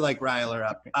just to like rile her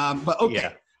up. But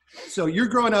okay, so you're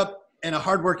growing up in a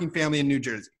hardworking family in New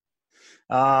Jersey.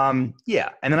 Yeah.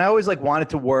 And then I always like wanted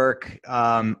to work.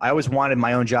 I always wanted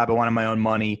my own job. I wanted my own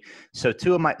money. So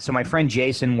my friend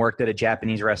Jason worked at a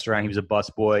Japanese restaurant. He was a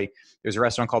busboy. There's a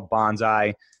restaurant called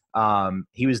Bonsai.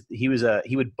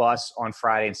 He would bus on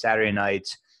Friday and Saturday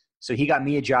nights. So he got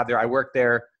me a job there. I worked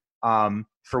there,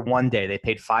 for one day. They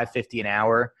paid $5.50 an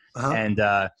hour. Uh-huh.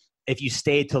 And, if you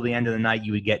stayed till the end of the night,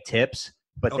 you would get tips.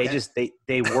 But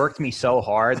they worked me so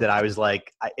hard that I was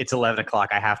like, it's 11 o'clock.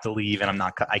 I have to leave and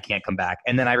I can't come back.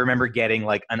 And then I remember getting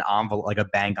like an envelope, like a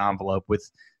bank envelope with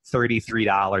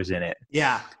 $33 in it.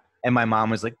 Yeah. And my mom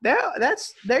was like, there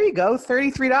you go.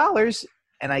 $33.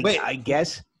 And I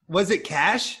guess. Was it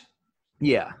cash?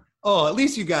 Yeah. Oh, at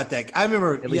least you got that. I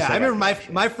remember. I remember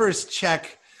my first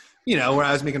check, where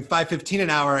I was making $5.15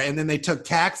 an hour, and then they took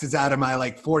taxes out of my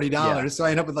like $40. Yeah. So I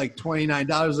ended up with like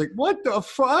 $29. Like, what the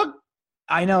fuck?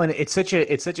 I know, and it's such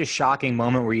a shocking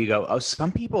moment where you go, oh,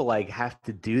 some people like have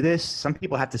to do this. Some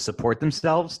people have to support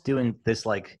themselves doing this.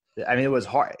 Like, I mean, it was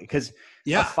hard because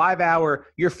your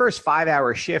first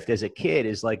 5-hour shift as a kid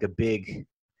is like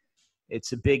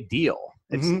it's a big deal.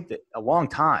 It's a long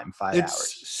time, 5 hours.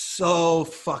 It's so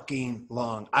fucking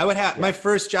long. I would have my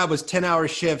first job was 10-hour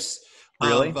shifts.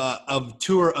 Really?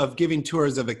 Of giving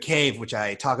tours of a cave, which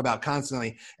I talk about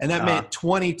constantly, and that meant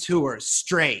 20 tours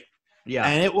straight. Yeah,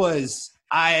 and it was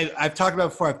I've talked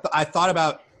about before. I thought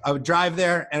about I would drive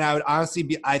there, and I would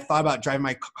honestly I thought about driving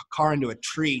my car into a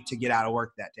tree to get out of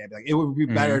work that day. I'd be like, it would be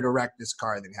better to wreck this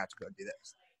car than have to go do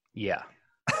this. Yeah,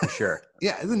 for sure.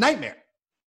 Yeah, it's a nightmare.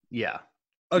 Yeah.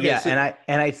 Okay. Yeah, So,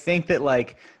 and I think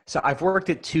that so I've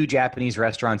worked at 2 Japanese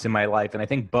restaurants in my life, and I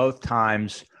think both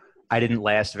times I didn't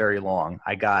last very long.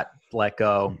 I got let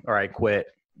go or I quit.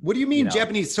 what do you mean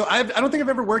Japanese? So I don't think I've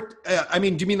ever worked. Do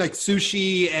you mean like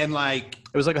sushi and like?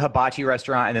 It was like a hibachi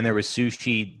restaurant, and then there was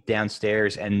sushi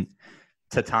downstairs and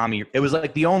tatami. It was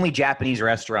like the only Japanese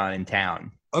restaurant in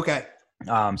town. Okay.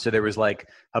 So there was like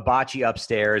hibachi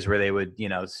upstairs where they would,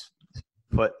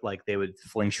 they would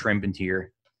fling shrimp into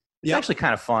your. It's actually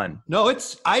kind of fun. No,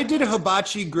 I did a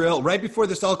hibachi grill right before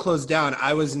this all closed down.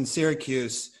 I was in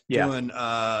Syracuse doing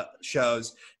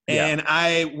shows, and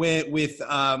I went with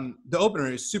the opener,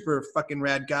 who's super fucking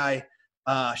rad guy.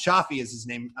 Shafi is his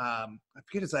name. I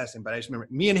forget his last name, but I just remember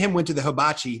me and him went to the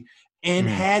hibachi and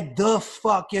had the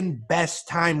fucking best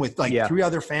time with 3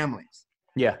 other families.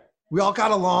 Yeah. We all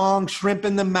got along, shrimp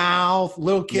in the mouth.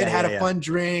 Little kid had a fun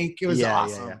drink. It was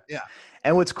awesome. Yeah.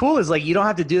 And what's cool is you don't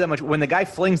have to do that much. When the guy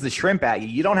flings the shrimp at you,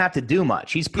 you don't have to do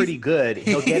much. He's pretty good.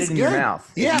 He'll get it in your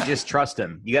mouth. Yeah. You just trust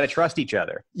him. You got to trust each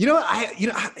other.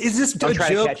 Is this don't a try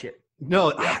joke? To catch it.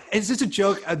 No, is this a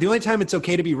joke? The only time it's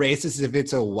okay to be racist is if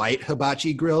it's a white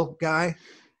hibachi grill guy.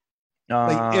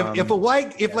 If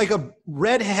a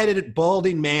red-headed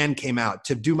balding man came out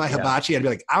to do my hibachi, I'd be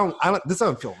like, this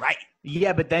doesn't feel right.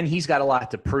 Yeah, but then he's got a lot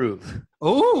to prove.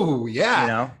 Oh,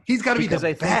 yeah. He's got to be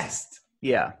the best.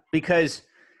 Yeah, because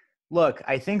look,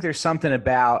 I think there's something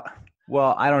about,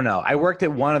 I don't know. I worked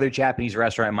at one other Japanese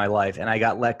restaurant in my life, and I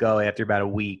got let go after about a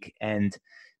week, and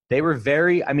they were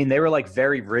very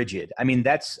rigid. I mean,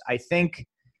 I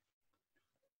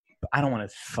don't want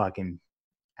to fucking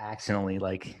accidentally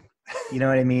you know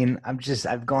what I mean? I haven't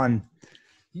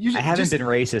been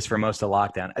racist for most of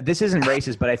lockdown. This isn't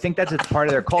racist, but I think that's a part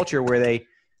of their culture where they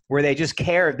just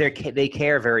care. They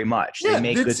care very much. Yeah, they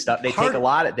make good stuff. They take a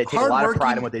lot of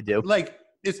pride in what they do.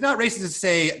 It's not racist to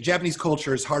say Japanese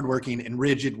culture is hardworking and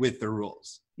rigid with the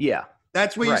rules. Yeah,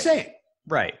 that's what you're saying.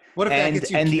 Right. What if that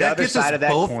gets you? And the other side of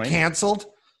that both coin, canceled.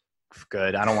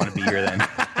 Good. I don't want to be here then.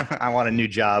 I want a new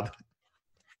job.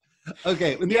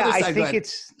 Okay.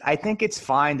 I think it's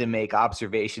fine to make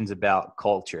observations about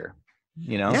culture.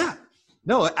 Yeah.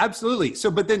 No, absolutely.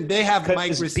 So, but then they have Mike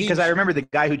receipts. Because I remember the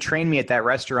guy who trained me at that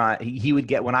restaurant, he would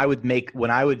get, when I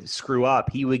would screw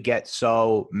up, he would get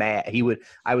so mad.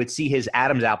 I would see his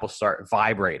Adam's apple start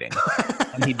vibrating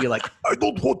and he'd be like, I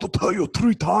don't want to tell you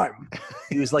 3 times.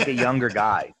 He was like a younger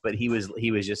guy, but he would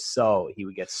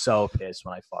get so pissed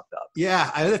when I fucked up. Yeah.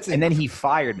 And then he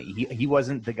fired me. He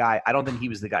wasn't the guy. I don't think he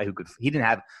was the guy he didn't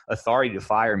have authority to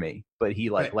fire me, but he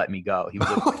let me go. He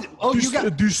was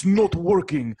like, this not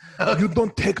working. You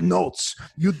don't take notes.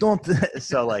 You don't.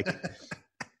 So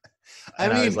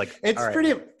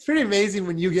it's pretty amazing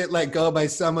when you get let go by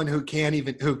someone who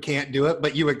can't do it,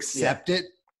 but you accept it.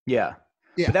 Yeah.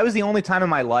 Yeah. But that was the only time in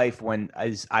my life when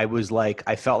I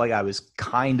felt like I was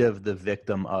kind of the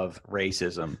victim of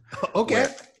racism. Okay.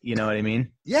 You know what I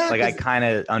mean? Yeah. I kind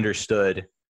of understood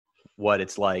what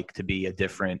it's like to be a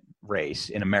different race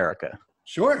in America.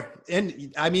 Sure.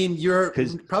 And I mean, you're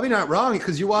 'Cause- probably not wrong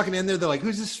because you're walking in there. They're like,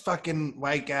 who's this fucking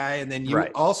white guy? And then you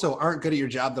Right. also aren't good at your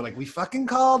job. They're like, we fucking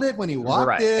called it when he walked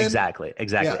Right. in. Exactly.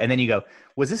 Yeah. And then you go,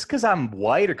 was this because I'm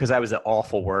white or because I was an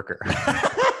awful worker?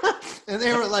 And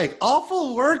they were like,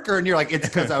 awful worker. And you're like, it's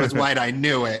because I was white. I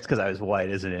knew it. It's because I was white,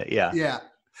 isn't it? Yeah. Yeah.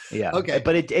 Yeah. Okay.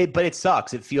 But it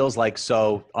sucks. It feels like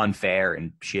so unfair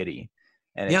and shitty.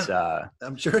 And it's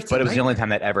I'm sure it's but it was the only time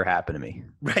that ever happened to me,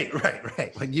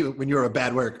 Right. When you were a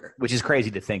bad worker. which is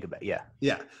crazy to think about. Yeah.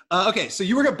 Yeah. Okay. So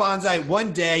you work at Bonsai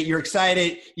one day. You're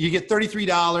excited. You get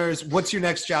 $33. What's your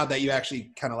next job that you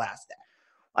actually kind of last at?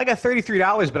 I got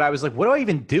 $33, but I was like, what do I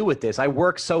even do with this? I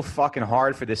worked so fucking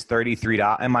hard for this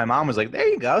 $33. And my mom was like, there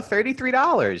you go,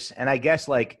 $33. And I guess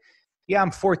like, yeah,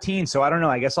 I'm 14. So I don't know.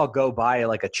 I guess I'll go buy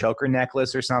like a choker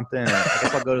necklace or something. Or I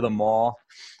guess I'll go to the mall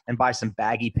and buy some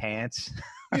baggy pants.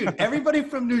 Dude, everybody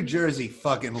from New Jersey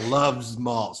fucking loves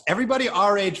malls. Everybody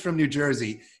our age from New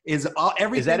Jersey is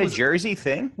everything. Is that a Jersey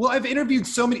thing? Well, I've interviewed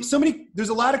so many. There's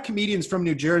a lot of comedians from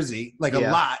New Jersey, like a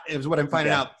lot is what I'm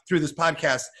finding out through this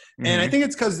podcast. And I think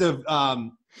it's because of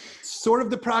sort of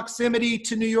the proximity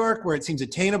to New York, where it seems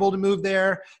attainable to move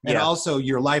there, and also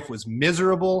your life was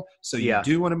miserable, so you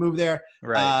do want to move there.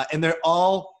 Right. And they're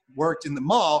all worked in the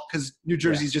mall because New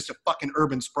Jersey is just a fucking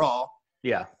urban sprawl.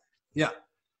 Yeah. Yeah.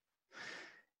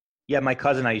 Yeah, my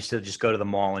cousin and I used to just go to the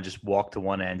mall and just walk to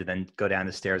one end and then go down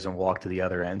the stairs and walk to the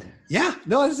other end. Yeah.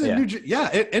 No, this is a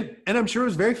New and I'm sure it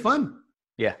was very fun.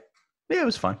 Yeah. Yeah, it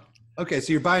was fun. Okay,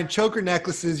 so you're buying choker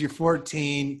necklaces, you're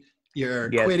 14, you're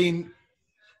quitting.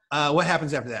 What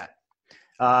happens after that?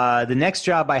 The next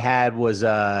job I had was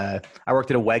I worked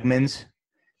at a Wegmans,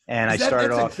 and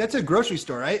that's a grocery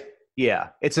store, right? Yeah,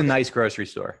 it's a nice grocery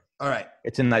store. All right.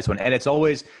 It's a nice one, and it's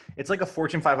like a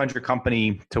Fortune 500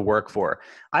 company to work for.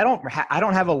 I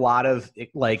don't have a lot of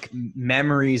like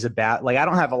memories about, like, I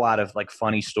don't have a lot of like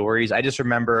funny stories. I just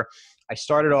remember I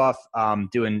started off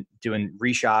doing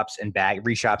reshops and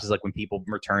reshops is like when people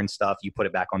return stuff, you put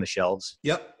it back on the shelves.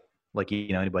 Yep. Like,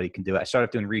 anybody can do it. I started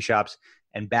off doing reshops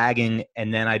and bagging,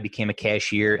 and then I became a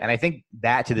cashier. And I think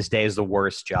that to this day is the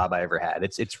worst job I ever had.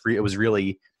 It was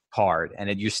really hard, and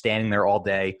you're standing there all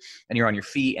day and you're on your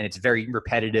feet, and it's very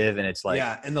repetitive, and it's like,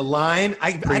 and the line,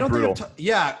 I don't brutal. think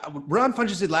Ron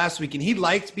Funches did last week, and he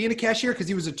liked being a cashier because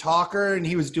he was a talker and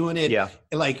he was doing it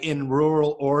like in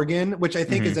rural Oregon, which I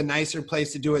think is a nicer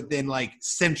place to do it than like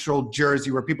central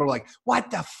Jersey, where people are like,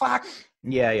 what the fuck?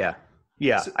 Yeah.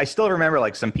 So, I still remember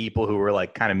like some people who were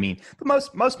like kind of mean, but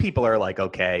most people are like,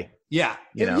 okay. Yeah.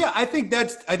 Yeah. I think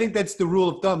that's the rule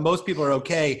of thumb. Most people are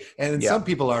okay. And some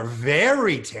people are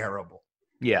very terrible.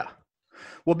 Yeah.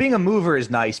 Well, being a mover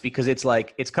is nice because it's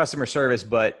like, it's customer service,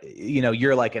 but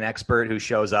you're like an expert who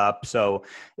shows up. So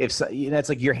it's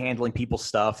like you're handling people's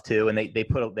stuff too. And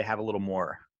they have a little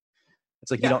more.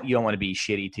 It's like, you don't want to be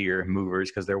shitty to your movers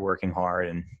because they're working hard,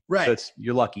 and so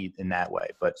you're lucky in that way.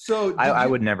 But so I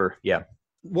would never. Yeah.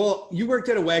 Well, you worked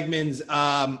at a Wegmans.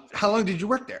 How long did you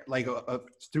work there? Like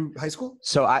through high school?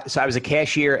 So I was a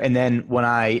cashier, and then when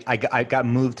I got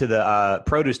moved to the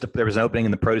produce, there was an opening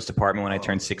in the produce department when I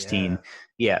turned 16.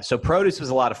 Yeah. So produce was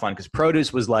a lot of fun because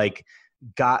produce was like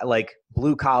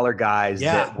blue collar guys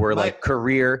that were like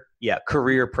career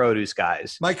produce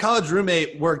guys. My college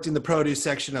roommate worked in the produce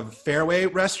section of a Fairway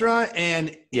restaurant,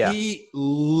 and he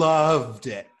loved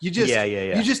it. You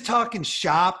just talking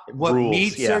shop, what rules,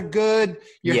 meats are good.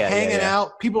 You're hanging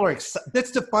out. People are excited.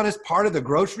 That's the funnest part of the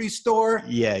grocery store.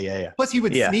 Yeah. Plus he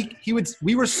would sneak,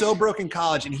 we were so broke in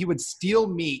college, and he would steal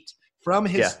meat from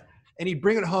his and he'd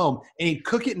bring it home and he'd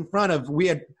cook it in front of, we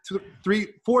had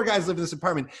 4 guys live in this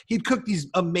apartment. He'd cook these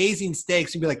amazing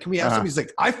steaks and be like, can we have some? He's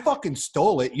like, I fucking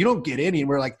stole it. You don't get any. And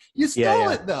we're like, you stole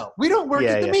it though. We don't work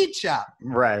at the meat shop.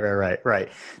 Right.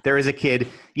 There was a kid.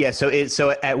 Yeah. So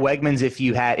at Wegmans, if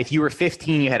you were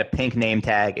 15, you had a pink name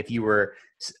tag. If you were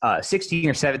 16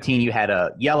 or 17, you had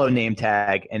a yellow name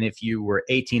tag, and if you were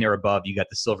 18 or above, you got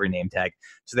the silver name tag.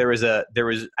 So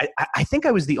I think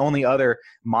I was the only other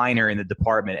minor in the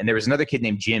department, and there was another kid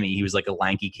named Jimmy. He was like a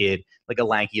lanky kid, like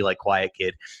quiet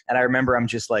kid. And I remember I'm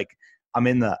just like, I'm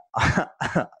in the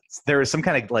there was some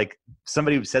kind of like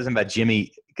somebody who says something about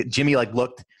Jimmy. Jimmy like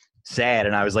looked sad,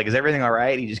 and I was like, is everything all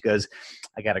right? He just goes,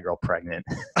 I got a girl pregnant.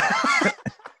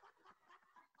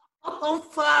 Oh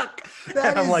fuck!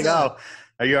 And I'm like, oh,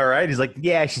 are you all right? He's like,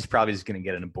 yeah, she's probably just gonna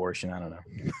get an abortion. I don't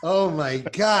know. Oh my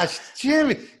gosh,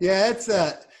 Jimmy! Yeah,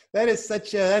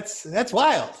 that's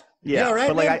wild. Yeah, right,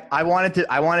 but like I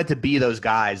wanted to be those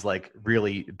guys like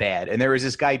really bad. And there was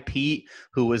this guy Pete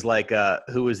who was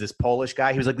this Polish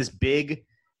guy. He was like this big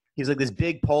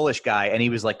Polish guy, and he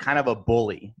was like kind of a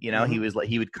bully. He was like,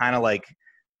 he would kind of like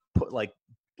put like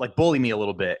like bully me a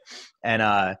little bit.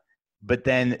 And but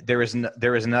then there was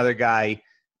another guy,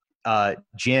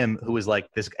 Jim, who was like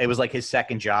this. It was like his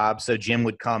second job. So Jim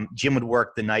would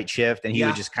work the night shift, and he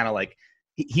would just kind of like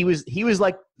he was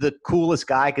like the coolest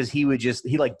guy because he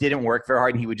like didn't work very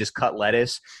hard and he would just cut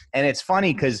lettuce. And it's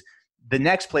funny because the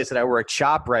next place that I worked,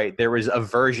 ShopRite, there was a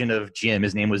version of Jim.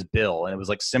 His name was Bill, and it was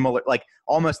like similar, like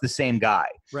almost the same guy.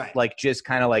 Right. Like just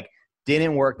kind of like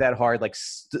didn't work that hard, like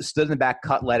stood in the back,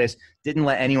 cut lettuce, didn't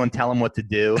let anyone tell him what to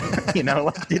do,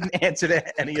 like didn't answer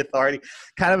to any authority.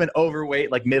 Kind of an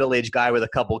overweight, like middle-aged guy with a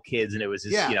couple kids, and it was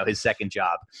his, his second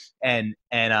job.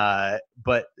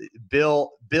 But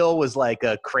Bill was like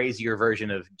a crazier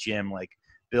version of Jim. Like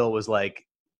Bill was like,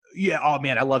 yeah, oh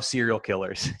man, I love serial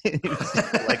killers.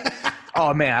 Like,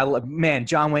 oh man,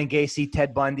 John Wayne Gacy,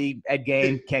 Ted Bundy, Ed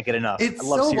Gein, can't get enough.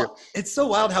 It's so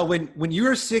wild how when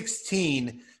you're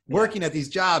 16 working at these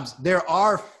jobs, there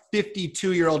are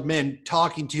 52-year-old men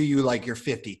talking to you like you're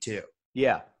 52.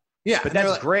 Yeah. Yeah. But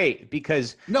that's great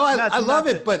because I love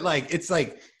it. But like, it's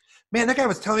like, man, that guy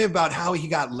was telling me about how he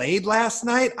got laid last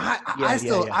night.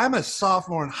 I'm a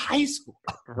sophomore in high school.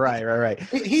 Right.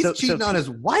 He's cheating on his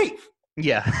wife.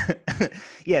 Yeah.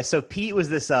 Yeah. So Pete was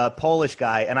this Polish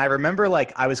guy. And I remember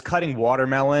like I was cutting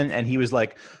watermelon and he was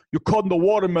like, "You're cutting the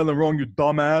watermelon wrong, you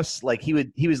dumbass." Like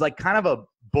he was like kind of a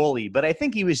bully, but I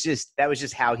think that was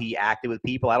just how he acted with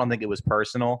people. I don't think it was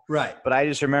personal. Right. But I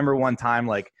just remember one time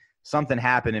like something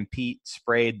happened and Pete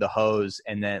sprayed the hose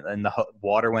and the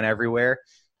water went everywhere.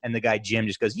 And the guy Jim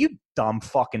just goes, "You dumb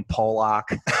fucking Polak."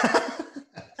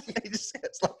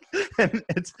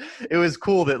 It was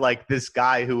cool that like this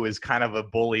guy who was kind of a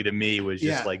bully to me was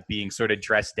just like being sort of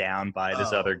dressed down by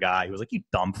this other guy who was like, "You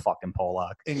dumb fucking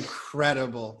Polak."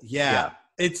 Incredible. Yeah.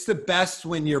 It's the best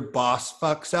when your boss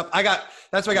fucks up.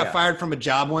 That's why I got fired from a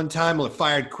job one time. Well,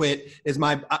 quit is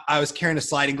I was carrying a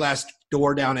sliding glass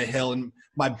door down a hill and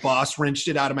my boss wrenched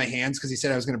it out of my hands because he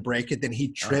said I was going to break it. Then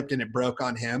he tripped and it broke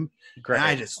on him. Great. And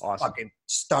I just fucking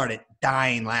started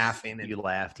dying laughing. And you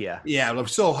laughed. Yeah. Yeah. It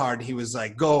was so hard. And he was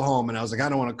like, "Go home." And I was like, "I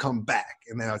don't want to come back."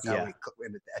 And that's how we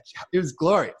ended that job. It was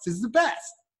glorious. It's the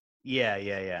best. Yeah.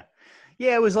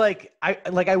 Yeah, it was like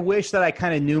I wish that I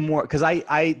kind of knew more because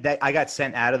I got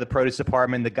sent out of the produce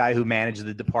department. The guy who managed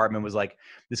the department was like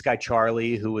this guy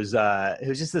Charlie, who was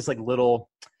just this like little.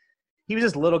 He was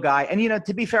this little guy, and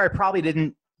to be fair, I probably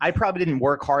didn't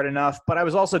work hard enough. But I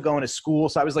was also going to school,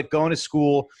 so I was like going to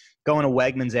school, going to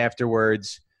Wegmans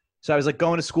afterwards. So I was like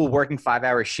going to school, working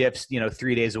 5-hour shifts,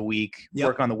 3 days a week,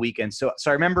 work on the weekends. So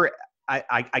I remember.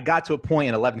 I got to a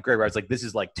point in 11th grade where I was like, this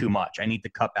is like too much. I need to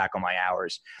cut back on my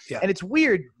hours. Yeah. And it's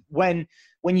weird when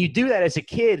you do that as a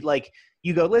kid, like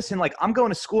you go, listen, like I'm going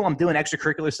to school, I'm doing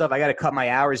extracurricular stuff. I got to cut my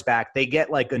hours back. They get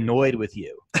like annoyed with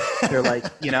you. They're like,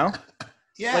 Yeah.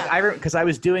 Like because I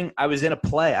was in a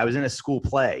play. I was in a school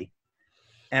play.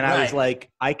 And I was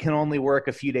like, I can only work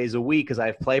a few days a week because I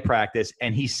have play practice.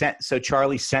 And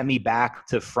Charlie sent me back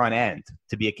to front end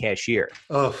to be a cashier.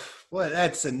 Oh, well,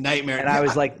 that's a nightmare. And I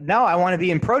was like, no, I want to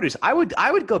be in produce. I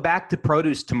would go back to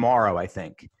produce tomorrow, I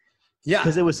think. Yeah.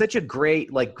 Because it was such a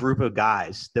great like group of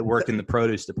guys that work in the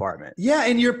produce department. Yeah.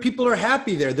 And your people are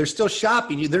happy there. They're still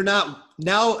shopping. They're not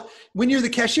now when you're the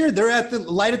cashier, they're at the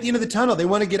light at the end of the tunnel. They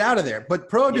want to get out of there, but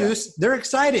produce, they're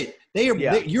excited.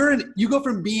 You go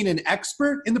from being an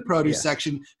expert in the produce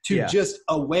section to just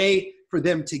a way for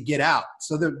them to get out.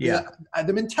 So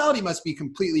the mentality must be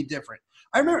completely different.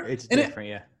 I remember it's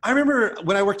different. I remember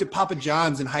when I worked at Papa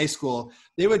John's in high school,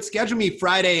 they would schedule me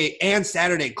Friday and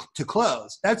Saturday to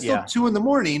close. That's still 2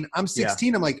 a.m. I'm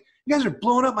 16. I'm like, you guys are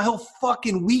blowing up my whole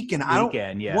fucking weekend. I don't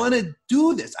want to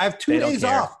do this. I have 2 days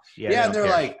off. Yeah. And they're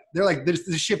like, this is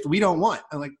the shift we don't want.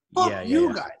 I'm like, fuck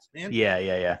you guys, man.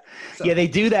 Yeah. So, they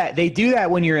do that. They do that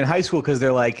when you're in high school because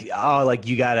they're like, oh, like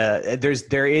you gotta. I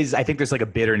think there's like a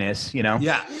bitterness,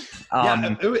 Yeah.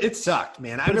 It sucked,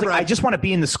 man. I just want to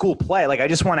be in the school play. Like I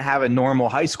just want to have a normal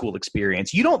high school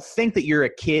experience. You don't think that you're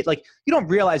a kid. Like you don't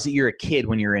realize that you're a kid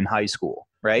when you're in high school,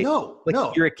 right? No.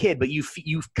 You're a kid, but you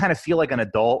kind of feel like an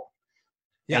adult.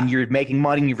 Yeah. And you're making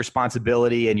money, and your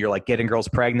responsibility, and you're like getting girls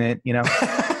pregnant, Yeah,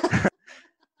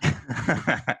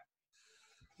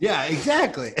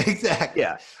 exactly.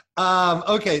 Yeah.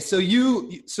 Okay, so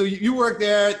you work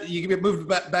there. You get moved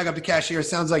back up to cashier. It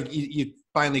sounds like you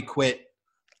finally quit.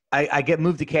 I get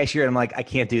moved to cashier, and I'm like, I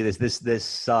can't do this. This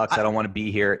sucks. I don't want to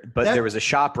be here. But there was a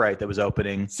ShopRite that was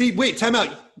opening. See, wait, time out.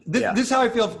 This is how I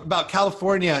feel about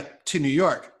California to New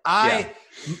York. I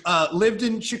lived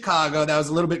in Chicago. That was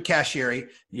a little bit cashier-y.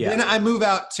 Yeah. Then I move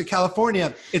out to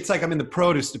California. It's like I'm in the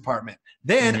produce department.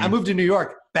 Then I moved to New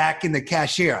York, back in the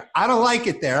cashier. I don't like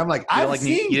it there. I'm like,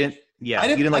 Yeah,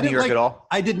 you didn't like New York at all?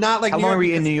 I did not like How New long York were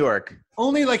you in because New York?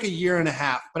 only like a year and a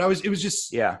half, but it was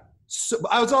just, Yeah. so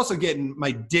I was also getting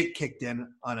my dick kicked in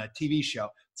on a TV show.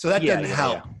 So that doesn't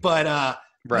help. Yeah. But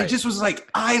I just was like,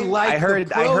 I heard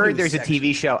there's a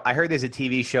TV show. I heard there's a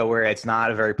TV show where it's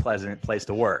not a very pleasant place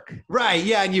to work. Right.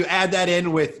 Yeah. And you add that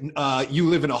in with you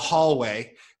live in a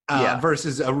hallway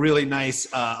versus a really nice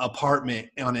apartment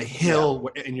on a hill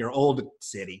in your old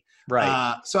city.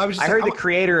 Right. So I was just I heard the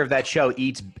creator of that show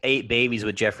ate babies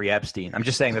with Jeffrey Epstein. I'm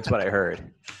just saying that's what I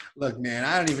heard. Look, man,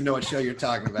 I don't even know what show you're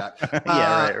talking about.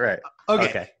 Right.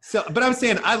 Okay. So, but I'm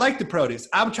saying I like the produce.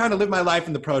 I'm trying to live my life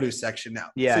in the produce section now.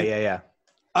 Yeah.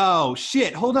 Oh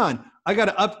shit! Hold on. I got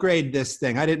to upgrade this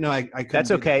thing. I didn't know I could.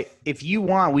 That's okay. If you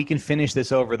want, we can finish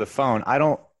this over the phone.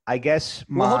 I guess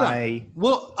hold on.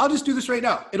 Well, I'll just do this right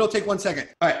now. It'll take 1 second.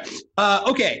 All right.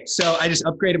 Okay. So I just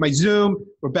upgraded my Zoom.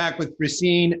 We're back with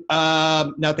Racine.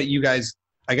 Not that you guys.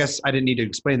 I guess I didn't need to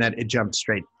explain that. It jumped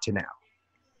straight to now.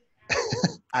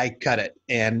 I cut it.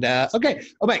 And okay.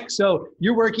 Oh, Mike. So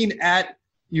you're working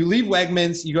you leave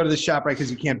Wegmans, you go to the shop, right?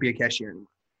 Because you can't be a cashier anymore.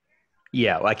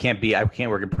 Yeah, well, I can't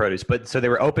work in produce. But so they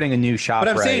were opening a new shop. But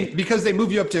I'm saying because they move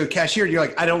you up to a cashier, you're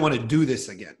like, I don't want to do this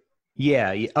again.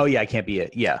 Yeah. Oh, yeah. I can't be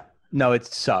it. Yeah. No, it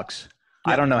sucks.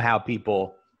 Yeah. I don't know how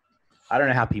people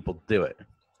do it.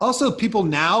 Also, people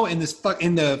now in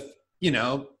the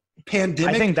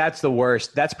pandemic. I think that's the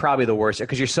worst. That's probably the worst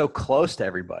because you're so close to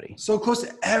everybody. So close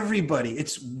to everybody.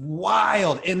 It's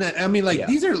wild. And I mean,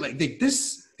 these are like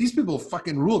these people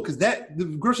fucking rule because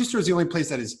the grocery store is the only place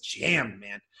that is jammed,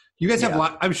 man. You guys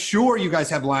have I'm sure you guys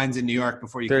have lines in New York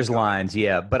before you. There's lines,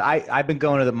 yeah. But I've been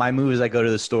going to my move is I go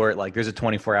to the store at there's a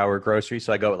 24-hour grocery,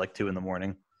 so I go at 2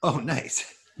 a.m. Oh,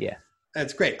 nice. Yeah,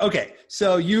 that's great. Okay,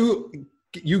 so you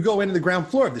go into the ground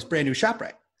floor of this brand new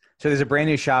ShopRite. So there's a brand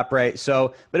new ShopRite.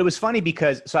 So, but it was funny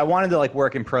because I wanted to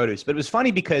work in produce, but it was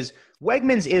funny because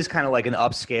Wegmans is kind of like an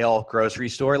upscale grocery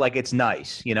store. It's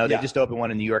nice, They just opened one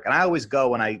in New York, and I always go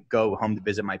when I go home to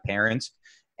visit my parents.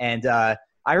 And I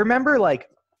remember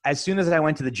as soon as I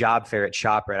went to the job fair at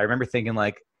ShopRite, I remember thinking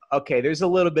okay, there's a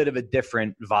little bit of a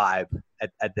different vibe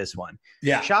at this one.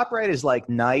 Yeah, ShopRite is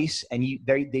nice, and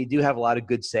they do have a lot of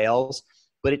good sales,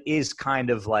 but it is kind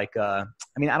of I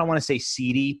don't want to say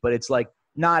seedy, but it's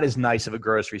not as nice of a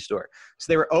grocery store.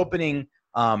 So they were opening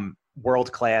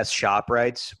world-class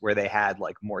ShopRites where they had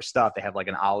more stuff. They have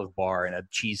an olive bar and a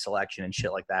cheese selection and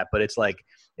shit like that. But it's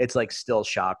still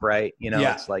ShopRite,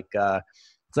 Yeah.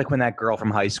 It's like when that girl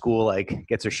from high school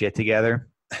gets her shit together.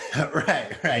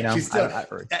 Right. She's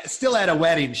still at a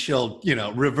wedding. She'll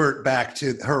revert back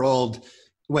to her old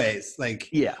ways.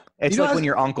 Yeah, it's when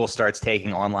your uncle starts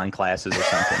taking online classes or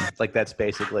something. It's that's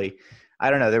basically. I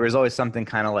don't know. There was always something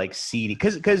kind of seedy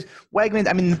because Wegmans.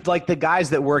 I mean, the guys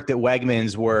that worked at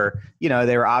Wegmans were,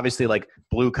 they were obviously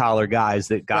blue collar guys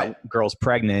that got girls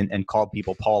pregnant and called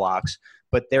people Polacks.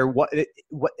 But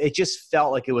it just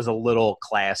felt like it was a little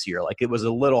classier. It was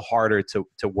a little harder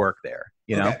to work there.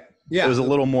 Okay. Yeah. It was a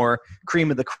little more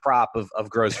cream of the crop of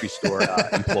grocery store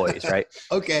employees, right?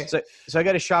 Okay. So I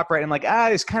got a ShopRite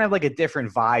and it's kind of a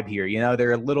different vibe here.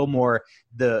 They're a little more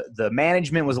the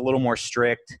management was a little more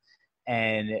strict.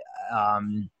 And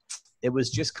it was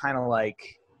just kind of I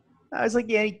was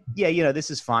yeah,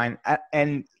 this is fine.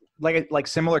 And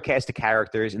similar cast of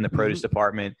characters in the produce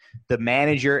department, the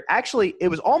manager, actually, it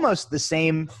was almost the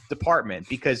same department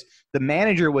because the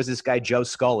manager was this guy, Joe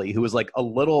Scully, who was a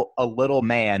little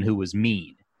man who was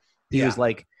mean. He was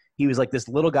this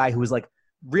little guy who was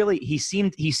really, he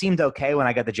seemed okay when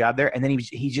I got the job there. And then he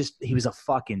was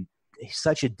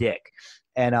such a dick.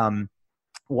 And,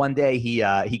 one day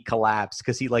he collapsed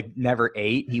because he never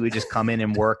ate. He would just come in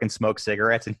and work and smoke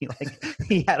cigarettes, and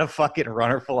he had a fucking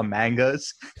runner full of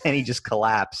mangoes, and he just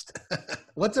collapsed.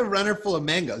 What's a runner full of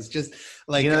mangoes? Just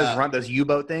those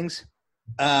U-boat things?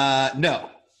 No,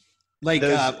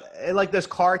 those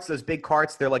carts, those big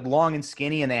carts. They're long and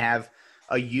skinny, and they have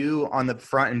a U on the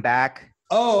front and back.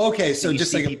 Oh, okay. So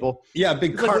just people, a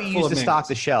big cart what you full used of to stock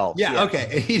the shelves. Yeah,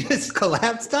 okay. He just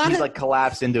collapsed on it. He's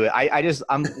collapsed into it.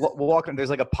 I'm walking. There's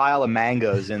a pile of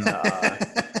mangoes in.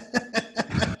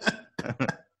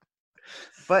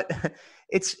 But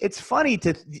it's funny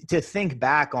to think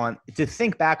back on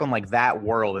that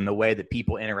world and the way that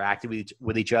people interacted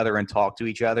with each other and talk to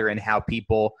each other and how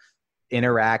people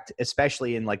interact,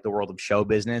 especially in the world of show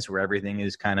business where everything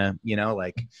is kind of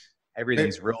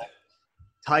everything's real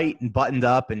tight and buttoned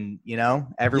up and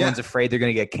everyone's afraid they're going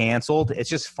to get canceled. It's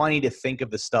just funny to think of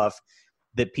the stuff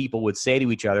that people would say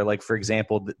to each other. For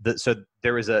example, so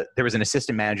there was an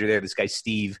assistant manager there, this guy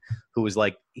Steve, who was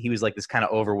he was this kind of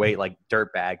overweight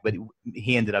dirtbag, but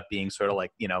he ended up being sort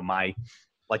of my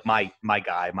like my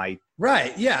guy, my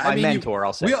Right. Yeah. my mentor.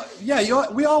 I'll say.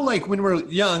 We all like when we're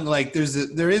young, like there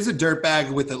is a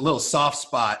dirtbag with a little soft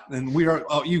spot, and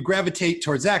you gravitate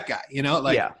towards that guy. You know,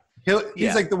 like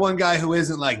he's like the one guy who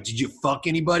isn't like, did you fuck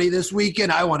anybody this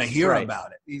weekend? I want to hear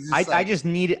about it. He's just I just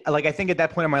needed, like, I think at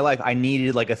that point in my life, I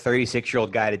needed like a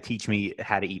 36-year-old guy to teach me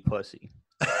how to eat pussy.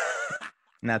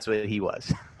 And that's what he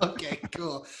was. Okay,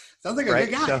 cool. Sounds like a good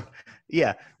guy. So,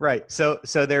 yeah, right. So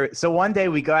one day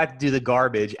we go out to do the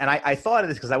garbage, and I thought of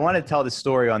this because I wanted to tell this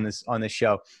story on this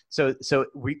show. So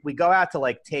we go out to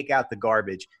like take out the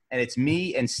garbage, and it's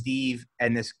me and Steve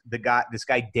and this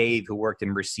guy Dave, who worked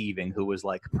in receiving, who was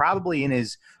like probably in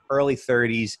his early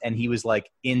 30s, and he was like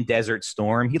in Desert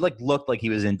Storm. He like looked like he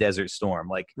was in Desert Storm,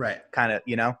 like kind of,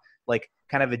 you know, like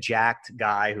kind of a jacked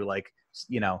guy who like,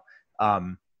 you know,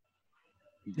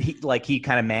 he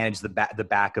kind of managed the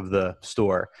back of the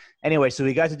store. Anyway, so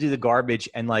we got to do the garbage,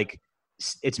 and like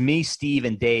it's me, Steve,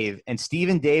 and Dave, and Steve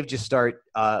and Dave just start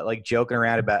like joking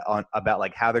around about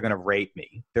like how they're gonna rape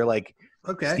me. They're like,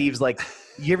 okay. Steve's like,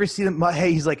 you ever see them?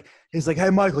 Hey, he's like, hey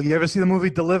Michael, you ever see the movie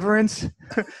Deliverance?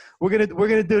 we're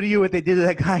gonna do to you what they did to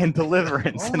that guy in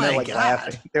Deliverance. Oh, and they're like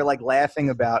laughing. They're like laughing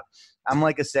about. I'm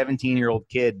like a 17-year-old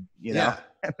kid, you know, Yeah.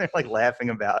 and they're like laughing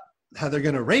about How they're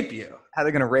gonna rape you. how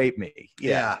they're gonna rape me.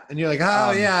 Yeah. And you're like,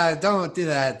 oh don't do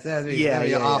that. That'd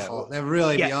be awful. That'd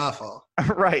really be awful.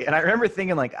 Right. And I remember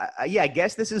thinking like, I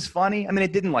guess this is funny. I mean,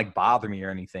 it didn't like bother me or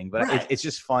anything, but it's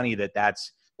just funny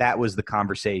that was the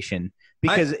conversation,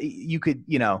 because you could,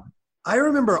 you know. I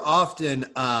remember often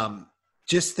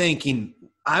just thinking,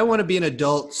 I want to be an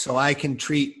adult so I can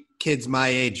treat kids my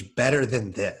age better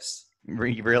than this.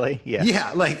 Really? Yeah.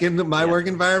 Yeah. Like in my work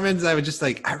environments, I would just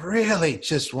like, I really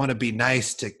just want to be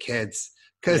nice to kids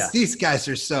because these guys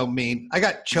are so mean. I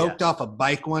got choked off a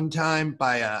bike one time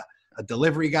by a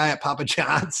delivery guy at Papa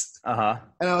John's. Uh-huh.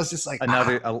 And I was just like,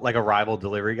 like a rival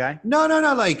delivery guy? No.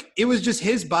 Like it was just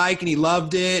his bike and he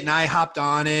loved it. And I hopped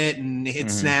on it and it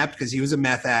snapped because he was a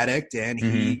meth addict and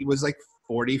he was like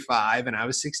 45 and I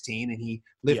was 16 and he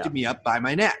lifted me up by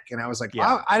my neck. And I was like,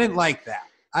 I didn't like that.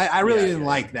 I really didn't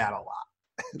like that a lot.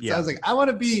 So I was like, I want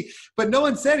to be, but no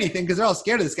one said anything because they're all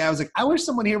scared of this guy. I was like, I wish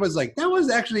someone here was like, that was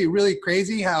actually really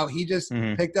crazy how he just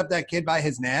picked up that kid by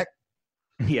his neck.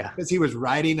 Yeah. Because he was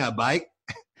riding a bike.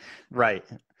 Right.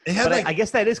 But I guess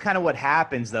that is kind of what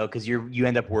happens though, because you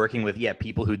end up working with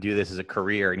people who do this as a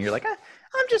career, and you're like,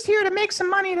 I'm just here to make some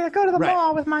money to go to the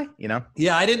mall with my, you know.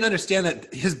 Yeah, I didn't understand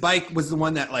that his bike was the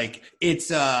one that like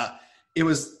it's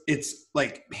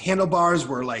like handlebars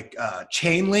were like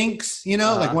chain links, you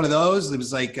know, like one of those. It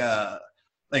was like I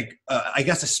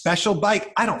guess a special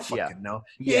bike. I don't fucking know.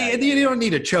 You don't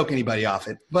need to choke anybody off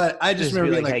it. But I just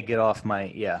remember being like, hey, get off my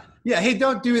hey,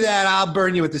 don't do that. I'll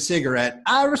burn you with the cigarette.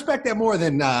 I respect that more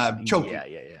than choking.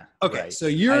 Yeah. Okay, so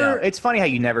it's funny how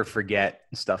you never forget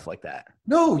stuff like that.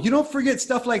 No, you don't forget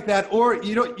stuff like that, or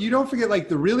you don't forget like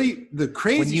the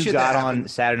crazy when you shit got that on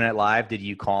Saturday Night Live. Did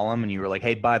you call him and you were like,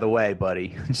 hey, by the way,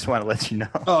 buddy, I just want to let you know.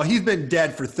 Oh, he's been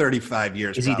dead for 35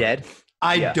 years. Is he dead?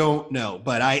 I don't know,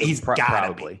 but he's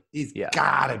gotta be. He's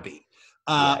gotta be.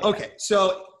 Okay,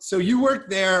 so you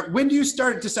worked there. When do you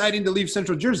start deciding to leave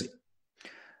Central Jersey?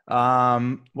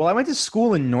 Well, I went to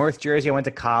school in North Jersey. I went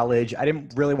to college. I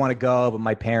didn't really want to go, but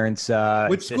my parents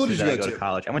Which school did you go to?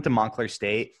 College. I went to Montclair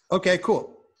State. Okay,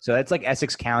 cool. So that's like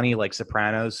Essex County, like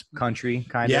Sopranos country,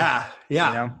 kind of. Yeah. You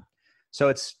know? So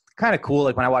it's kind of cool.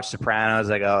 Like when I watch Sopranos,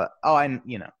 I go,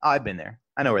 I've been there.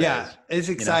 I know where that is. It's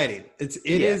exciting. You know?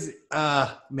 It is,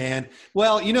 man.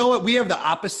 Well, you know what? We have the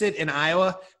opposite in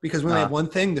Iowa because we only have one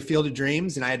thing, the Field of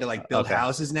Dreams, and I had to like build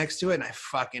houses next to it, and I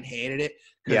fucking hated it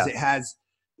because it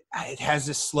has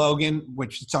this slogan,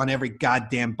 which it's on every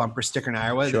goddamn bumper sticker in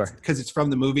Iowa. Because it's from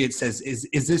the movie. It says,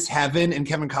 is this heaven? And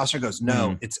Kevin Costner goes,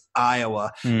 no, it's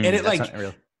Iowa. And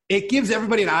it gives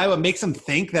everybody in Iowa, makes them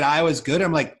think that Iowa's good.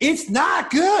 I'm like, it's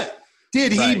not good.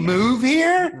 Did he move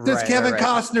here? Does Kevin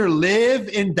Costner live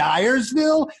in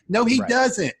Dyersville? No, he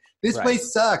doesn't. This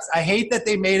place sucks. I hate that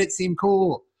they made it seem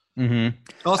cool. Mm-hmm.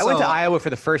 Also, I went to Iowa for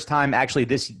the first time actually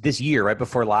this year, right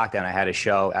before lockdown. I had a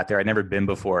show out there. I'd never been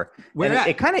before.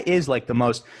 It kind of is like the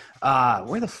most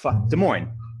where the fuck? Des Moines.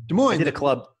 I did a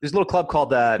club. There's a little club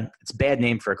called it's a bad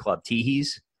name for a club,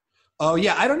 Teehees. Oh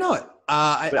yeah, I don't know it.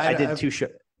 I did 2 shows.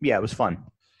 Yeah, it was fun.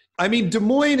 I mean, Des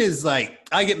Moines is like,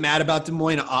 I get mad about Des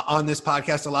Moines on this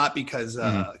podcast a lot because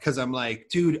I'm like,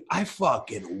 dude, I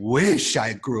fucking wish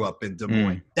I grew up in Des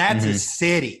Moines. That's a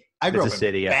city. I grew up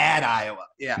in bad Iowa.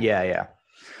 Yeah.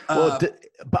 Well,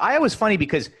 but Iowa's funny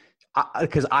because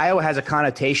because Iowa has a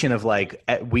connotation of like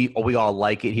we all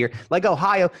like it here. Like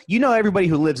Ohio, everybody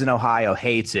who lives in Ohio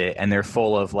hates it, and they're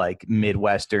full of like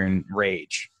Midwestern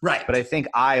rage. Right. But I think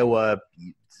Iowa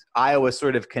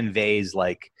sort of conveys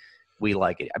like we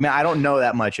like it. I mean, I don't know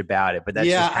that much about it, but that's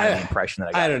just kind of the impression that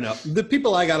I got. I don't know. The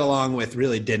people I got along with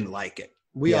really didn't like it.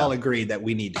 We all agreed that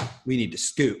we need to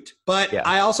scoot. But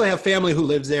I also have family who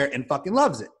lives there and fucking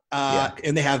loves it.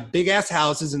 And they have big ass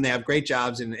houses and they have great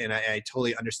jobs. And I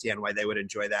totally understand why they would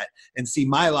enjoy that and see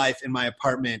my life in my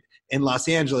apartment in Los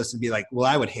Angeles and be like, well,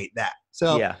 I would hate that.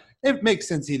 So it makes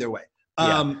sense either way.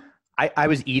 I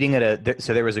was eating at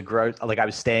so there was I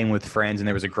was staying with friends and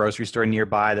there was a grocery store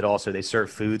nearby that also they serve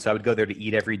food. So I would go there to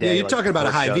eat every day. Yeah, you're talking about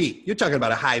a Hy-Vee. You're talking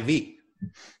about a Hy-Vee.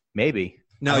 Maybe.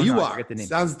 No, you are.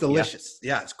 Sounds delicious.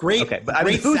 Yeah, it's great. Okay, but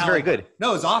the food's very good.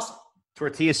 No, it's awesome.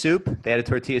 Tortilla soup. They had a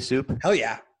tortilla soup. Hell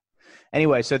yeah.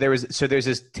 Anyway, so there's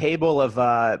this table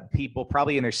of people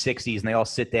probably in their 60s, and they all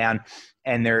sit down,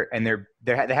 and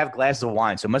they have glasses of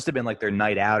wine. So it must have been like their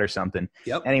night out or something.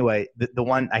 Yep. Anyway,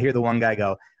 I hear the one guy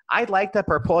go, "I'd like to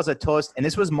propose a toast," and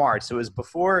this was March, so it was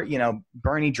before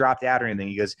Bernie dropped out or anything.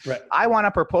 He goes, right. "I want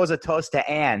to propose a toast to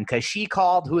Ann because she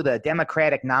called who the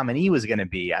Democratic nominee was going to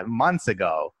be months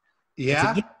ago."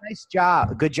 Yeah, nice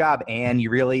job, good job, Ann. You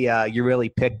really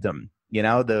picked him.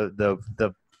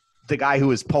 The guy who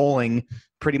was polling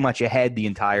pretty much ahead the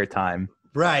entire time.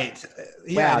 Right.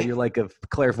 Yeah. Wow, you're like a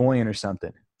clairvoyant or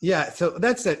something. Yeah. So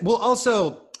that's it. Well,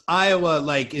 also Iowa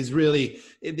is really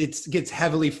it gets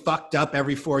heavily fucked up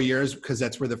every 4 years because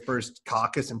that's where the first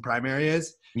caucus and primary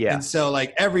is. Yeah. And so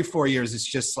every 4 years it's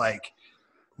just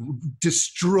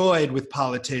destroyed with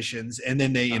politicians, and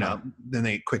then they then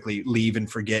they quickly leave and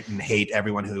forget and hate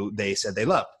everyone who they said they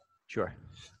loved. Sure.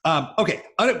 Okay.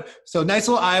 So nice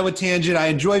little Iowa tangent. I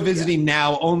enjoy visiting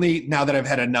now that I've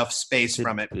had enough space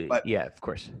from it. But yeah, of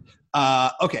course.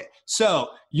 Okay. So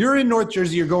you're in North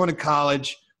Jersey. You're going to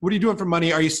college. What are you doing for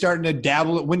money? Are you starting to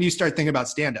dabble? When do you start thinking about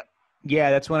stand-up?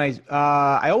 Yeah, that's when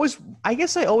I always wanted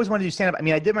to do stand-up. I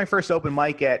mean, I did my first open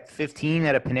mic at 15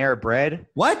 at a Panera Bread.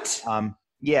 What?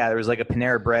 Yeah, there was a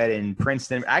Panera Bread in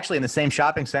Princeton, actually in the same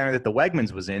shopping center that the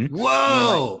Wegmans was in.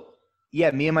 Whoa.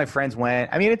 Me and my friends went.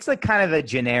 I mean, it's kind of a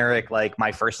generic,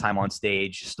 my first time on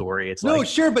stage story. It's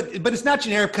sure, but it's not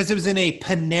generic because it was in a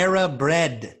Panera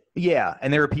Bread. Yeah,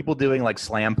 and there were people doing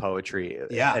slam poetry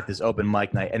at this open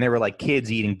mic night, and there were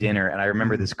kids eating dinner. And I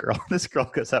remember this girl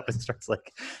goes up and starts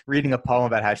reading a poem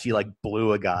about how she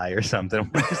blew a guy or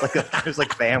something.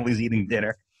 There's families eating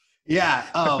dinner. Yeah.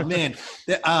 Oh man.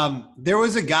 There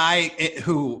was a guy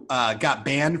who got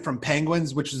banned from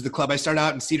Penguins, which is the club I started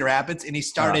out in Cedar Rapids, and he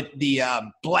started the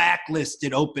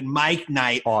Blacklisted open mic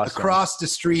night across the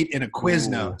street in a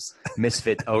Quiznos.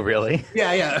 Misfit. Oh, really?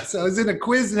 Yeah. So I was in a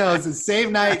Quiznos the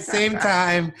same night, same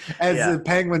time as the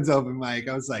Penguins open mic.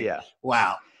 I was like,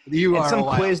 wow.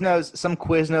 Some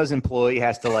Quiznos employee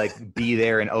has to be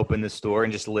there and open the store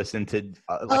and just listen to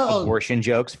abortion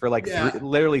jokes for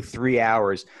literally 3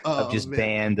 hours of just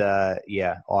banned.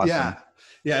 Awesome.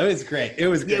 Yeah, it was great. It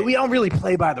was great. Yeah, we don't really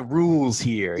play by the rules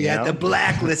here. Yeah, the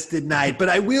Blacklisted night, but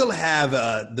I will have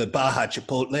the Baja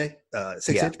Chipotle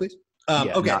 6-inch, please.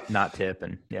 Okay, not tip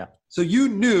and yeah. So you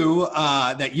knew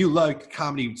that you liked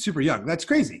comedy super young. That's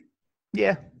crazy.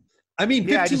 Yeah, I mean,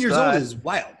 15 years old is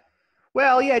wild.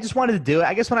 Well, yeah, I just wanted to do it.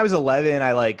 I guess when I was 11,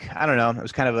 I don't know, I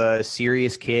was kind of a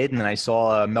serious kid, and then I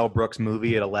saw a Mel Brooks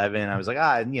movie at 11. I was like,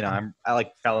 I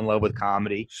fell in love with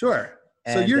comedy. Sure.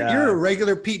 And, so you're a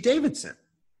regular Pete Davidson.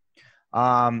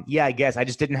 Yeah, I guess I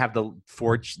just didn't have the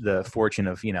fortune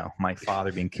of my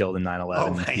father being killed in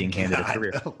 9/11 and being handed a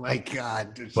career. Oh my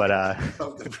God! But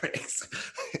the breaks.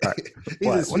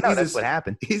 That's what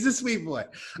happened. He's a sweet boy.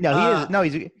 No, he is.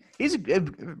 No, he's a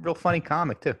real funny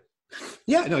comic too.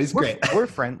 Yeah, no, he's great. We're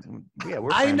friends. Yeah,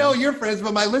 we're. I know you're friends,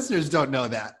 but my listeners don't know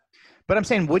that. But I'm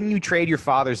saying, wouldn't you trade your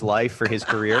father's life for his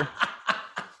career?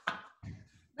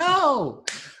 No,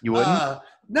 you wouldn't.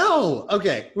 No.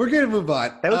 Okay, we're gonna move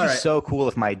on. That would be so cool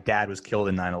if my dad was killed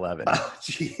in 9/11. Oh,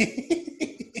 gee.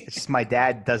 It's just my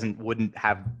dad wouldn't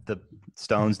have the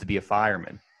stones to be a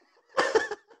fireman.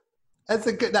 That's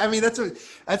a good. I mean, that's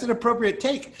an appropriate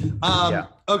take.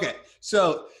 Okay,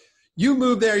 so. You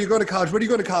moved there. You go to college. What are you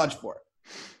going to college for?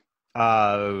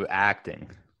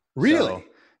 Acting. Really?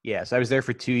 So I was there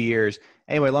for 2 years.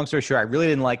 Anyway, long story short, I really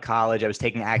didn't like college. I was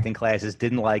taking acting classes.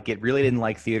 Didn't like it. Really didn't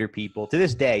like theater people. To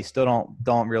this day, still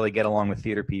don't really get along with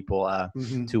theater people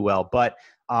too well. But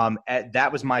that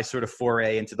was my sort of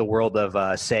foray into the world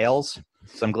of sales.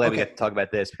 So I'm glad we got to talk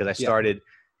about this because I started.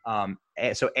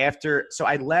 So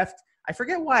I left. I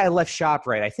forget why I left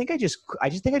ShopRite. I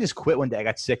just quit one day. I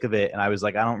got sick of it, and I was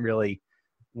like, I don't really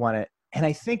want to. And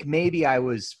I think maybe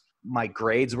my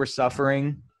grades were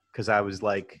suffering because I was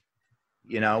like,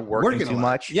 working a too lot.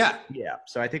 much. Yeah. Yeah.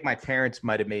 So I think my parents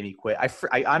might have made me quit.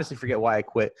 I honestly forget why I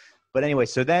quit. But anyway,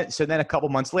 so then a couple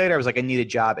months later, I was like, I need a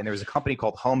job. And there was a company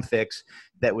called Home Fix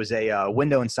that was a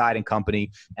window and siding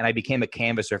company. And I became a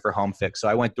canvasser for Home Fix. So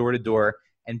I went door to door,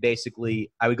 and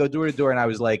basically I would go door to door, and I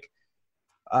was like,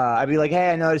 I'd be like,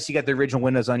 hey, I noticed you got the original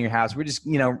windows on your house. We're just,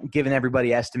 giving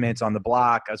everybody estimates on the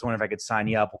block. I was wondering if I could sign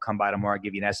you up. We'll come by tomorrow,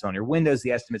 give you an estimate on your windows.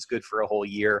 The estimate's good for a whole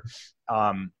year.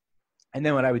 And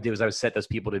then what I would do is I would set those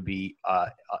people to be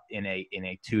in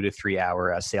a 2 to 3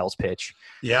 hour sales pitch.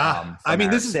 Yeah. I mean,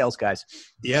 this is sales guys.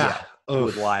 Yeah. Who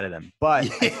would lie to them. But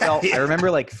I remember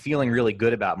like feeling really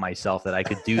good about myself that I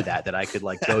could do that I could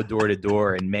like go door to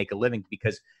door and make a living,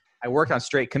 because I worked on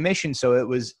straight commission.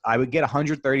 So I would get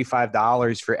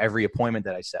 $135 for every appointment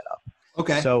that I set up.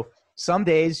 Okay. So some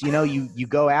days, you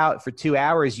go out for 2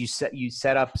 hours, you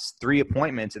set up 3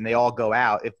 appointments, and they all go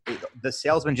out. If the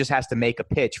salesman just has to make a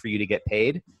pitch for you to get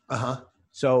paid. Uh-huh.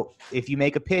 So if you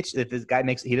make a pitch that this guy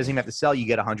makes, he doesn't even have to sell, you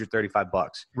get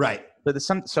 $135. Right.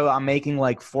 So I'm making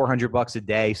like $400 a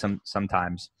day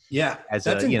sometimes. Yeah. As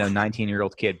a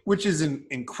 19-year-old kid, which is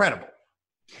incredible.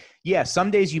 Yeah, some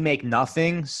days you make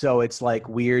nothing, so it's like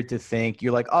weird to think.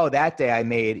 You're like, oh, that day I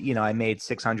made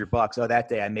 $600. Oh, that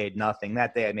day I made nothing.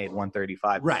 That day I made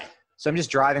 $135. Right. So I'm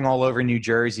just driving all over New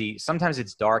Jersey. Sometimes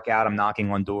it's dark out. I'm knocking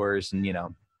on doors and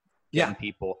getting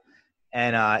people.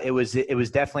 And it was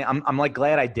definitely. I'm like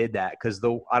glad I did that, because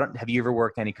have you ever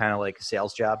worked any kind of like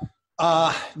sales job?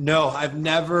 No, I've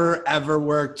never ever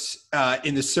worked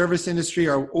in the service industry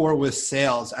or with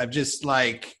sales. I've just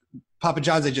like Papa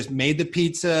John's. I just made the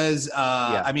pizzas.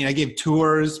 I mean, I gave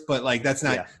tours, but like that's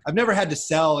not. Yeah. I've never had to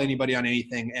sell anybody on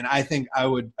anything, and I think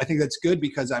that's good,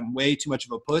 because I'm way too much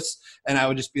of a puss, and I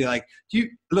would just be like,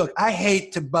 look, I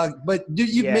hate to bug, but do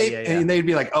you make? And they'd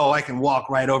be like, oh, I can walk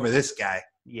right over this guy.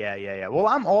 Yeah. Well,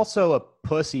 I'm also a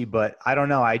pussy, but I don't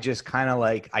know. I just kind of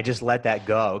I just let that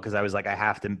go, because I was like, I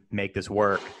have to make this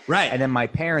work. Right. And then my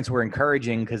parents were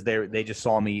encouraging, because they just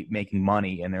saw me making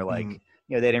money, and they're like,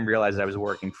 they didn't realize that I was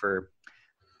working for,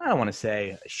 I don't want to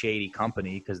say a shady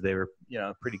company, because they were,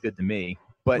 pretty good to me.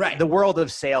 But the world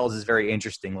of sales is very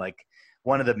interesting. Like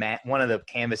one of the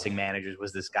canvassing managers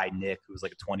was this guy, Nick, who was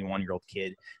like a 21-year-old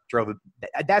kid.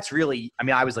 That's really, I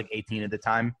mean, I was like 18 at the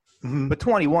time. Mm-hmm. But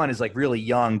 21 is like really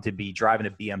young to be driving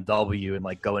a BMW and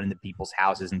like going into people's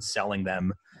houses and selling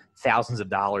them thousands of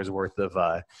dollars worth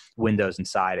of windows and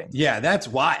siding. Yeah, that's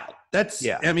wild.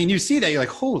 I mean, you see that, you're like,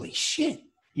 holy shit.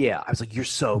 Yeah, I was like, you're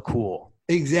so cool.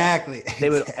 Exactly. They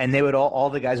would all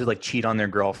the guys would like cheat on their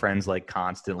girlfriends like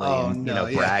constantly, and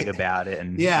brag about it.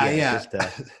 And it's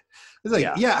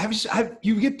like,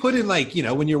 you get put in like,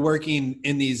 when you're working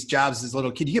in these jobs as a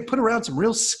little kid, you get put around some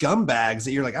real scumbags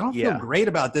that you're like, I don't feel great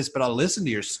about this, but I'll listen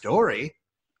to your story.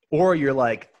 Or you're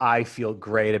like, I feel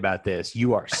great about this.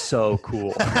 You are so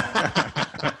cool.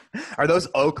 Are those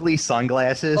Oakley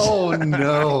sunglasses? Oh,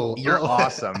 no. You're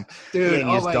awesome. Dude, and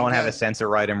you just don't have a sense of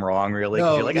right and wrong, really.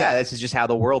 No, you're like, this is just how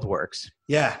the world works.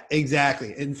 Yeah,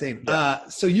 exactly. Insane. Yeah.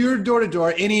 So you're door to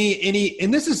door.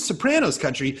 And this is Sopranos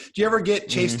country. Do you ever get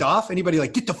chased off? Anybody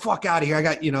like, get the fuck out of here? I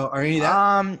got, or any of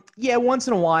that? Yeah, once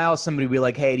in a while, somebody would be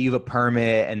like, hey, do you have a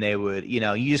permit? And they would, you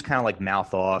just kind of like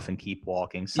mouth off and keep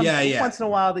walking. Once in a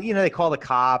while, they call the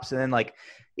cops, and then like,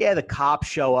 the cops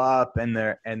show up, and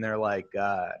they're like,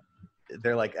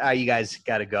 you guys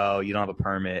got to go. You don't have a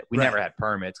permit. We never had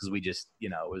permits, because we just,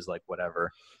 it was like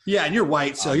whatever. Yeah, and you're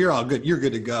white, so you're all good. You're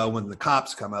good to go. When the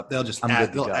cops come up, they'll just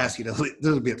ask you to leave.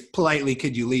 They'll be politely,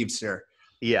 could you leave, sir?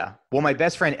 Yeah. Well, my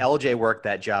best friend LJ worked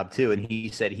that job too, and he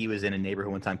said he was in a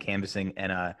neighborhood one time canvassing,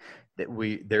 and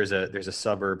there's a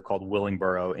suburb called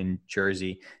Willingboro in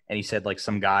Jersey, and he said like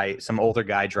some older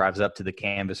guy drives up to the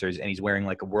canvassers, and he's wearing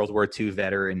like a World War II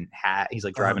veteran hat. He's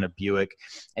like driving a Buick,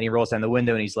 and he rolls down the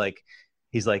window, and he's like,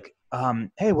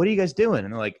 hey, what are you guys doing?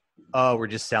 And they're like, oh, we're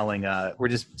just selling, we're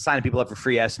just signing people up for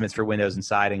free estimates for windows and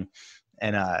siding.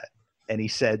 And he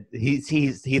said he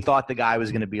thought the guy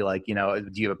was going to be like, do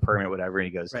you have a permit, whatever? And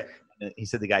he goes, and he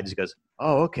said the guy just goes,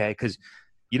 oh, okay, because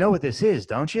you know what this is,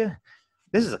 don't you?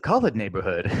 This is a colored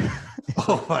neighborhood.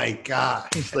 Oh my God.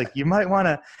 He's like, you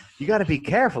got to be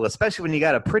careful, especially when you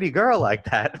got a pretty girl like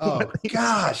that. Oh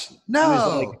gosh,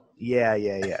 no. Like,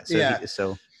 yeah.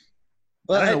 So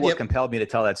I don't know what compelled me to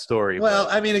tell that story. Well,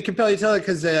 I mean, it compelled you to tell it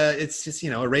because it's just, a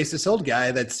racist old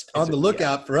guy that's on the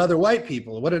lookout for other white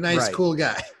people. What a nice, cool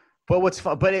guy. But what's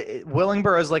fun,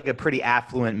 Willingboro is like a pretty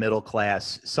affluent middle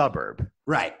class suburb.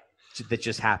 Right. That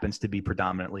just happens to be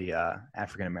predominantly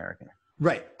African American.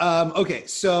 Right. Okay.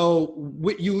 So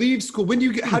you leave school. When do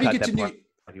you get? How do you get to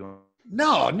New?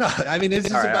 No. I mean, this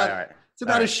is All right, about all right. it's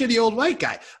about All a right. shitty old white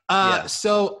guy. Yeah.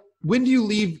 So when do you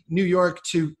leave New York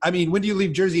when do you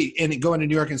leave Jersey and go into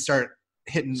New York and start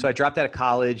hitting? So I dropped out of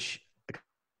college,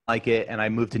 like it, and I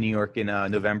moved to New York in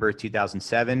November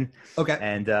 2007. Okay.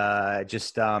 And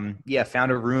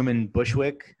found a room in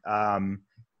Bushwick.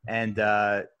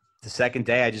 The second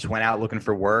day, I just went out looking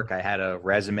for work. I had a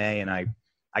resume, and I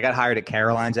got hired at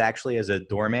Caroline's actually as a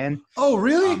doorman. Oh,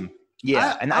 really?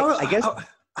 I guess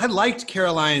I liked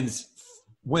Caroline's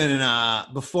when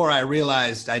before I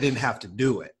realized I didn't have to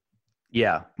do it.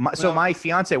 yeah. So my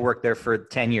fiance worked there for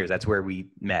 10 years. That's where we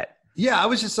met. Yeah, I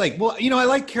was just like, well, I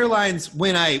like Caroline's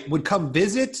when I would come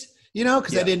visit,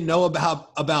 because I didn't know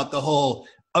about the whole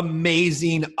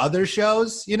amazing other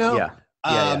shows, Yeah.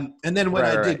 And then when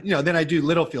Right. did, then I do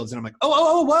Littlefields, and I'm like,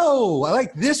 whoa, I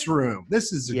like this room.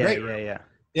 This is a great room.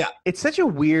 Yeah. It's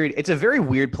a very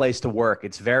weird place to work.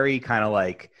 It's very kind of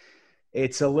like,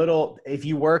 it's a little, if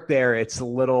you work there, it's a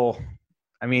little,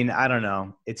 I mean, I don't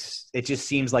know. It just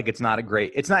seems like it's not a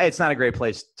great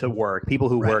place to work. People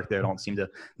who work there don't seem to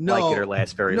like it or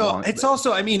last very long. No, it's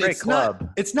also, I mean, it's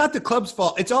not the club's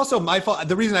fault. It's also my fault.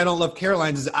 The reason I don't love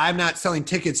Caroline's is I'm not selling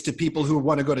tickets to people who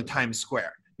want to go to Times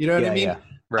Square. You know what I mean? Yeah.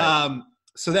 Right.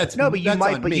 So that's no, but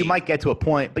that's you might get to a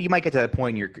point. But you might get to that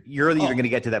point. You're even going to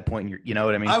get to that point. You know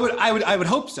what I mean? I would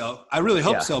hope so. I really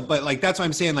hope so. But like that's why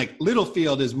I'm saying like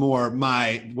Littlefield is more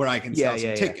where I can sell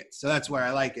some tickets. So that's where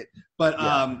I like it. But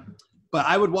but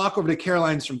I would walk over to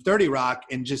Caroline's from 30 Rock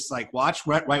and just like watch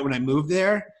right when I moved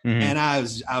there, and I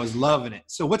was loving it.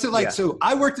 So what's it like? Yeah. So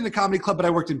I worked in a comedy club, but I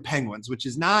worked in Penguins, which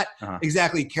is not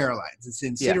exactly Caroline's. It's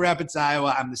in Cedar Rapids,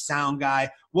 Iowa. I'm the sound guy.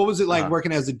 What was it like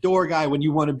working as a door guy when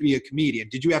you want to be a comedian?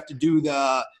 Did you have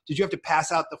to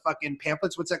pass out the fucking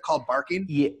pamphlets? What's that called? Barking?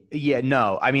 Yeah,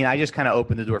 no. I mean, I just kind of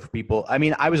opened the door for people. I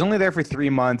mean, I was only there for 3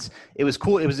 months. It was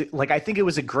cool. It was like, I think it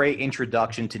was a great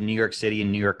introduction to New York City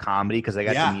and New York comedy because I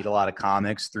got to meet a lot of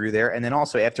comics through there. And then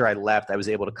also after I left, I was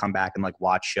able to come back and like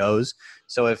watch shows.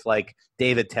 So if like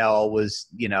David Tell was,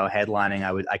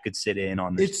 headlining, I could sit in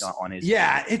on his.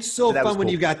 Yeah, it's so fun when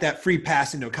you got that free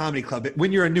pass into a comedy club.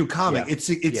 When you're a new comic,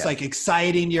 it's like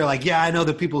exciting. You're like, yeah, I know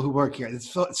the people who work here.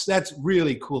 That's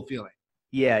really cool feeling.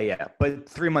 Yeah. But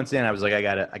 3 months in, I was like, I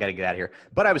gotta get out of here.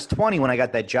 But I was 20 when I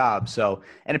got that job. So,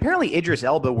 and apparently Idris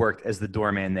Elba worked as the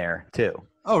doorman there too.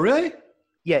 Oh, really?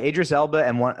 Yeah, Idris Elba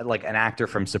and an actor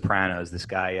from Sopranos. This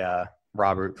guy.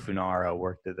 Robert Funaro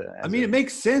worked at the. It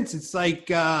makes sense. It's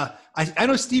like I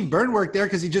know Steve Byrne worked there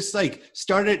because he just like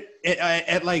started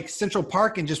at like Central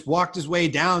Park and just walked his way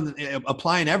down,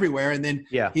 applying everywhere, and then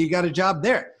he got a job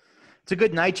there. It's a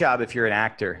good night job if you're an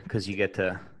actor because you get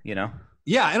to,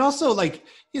 Yeah, and also like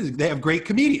they have great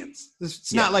comedians.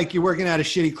 It's not like you're working at a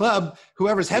shitty club.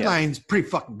 Whoever's headline's pretty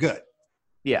fucking good.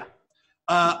 Yeah.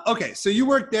 Okay, so you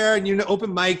work there and you're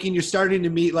open mic and you're starting to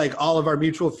meet like all of our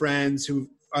mutual friends who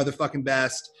are the fucking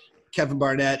best, Kevin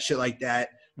Barnett, shit like that.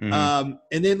 And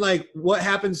then like, what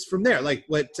happens from there? Like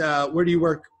where do you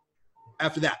work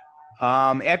after that?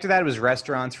 After that, it was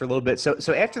restaurants for a little bit. So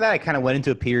after that, I kind of went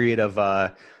into a period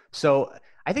of, so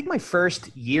I think my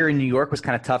first year in New York was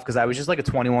kind of tough because I was just like a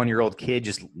 21-year-old kid,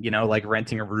 just, like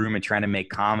renting a room and trying to make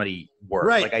comedy work.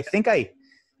 Right. Like, I think I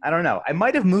don't know. I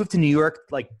might've moved to New York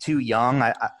like too young.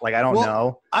 I don't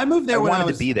know. I moved there when I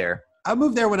wanted to be there. I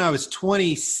moved there when I was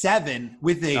 27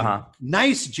 with a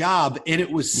nice job, and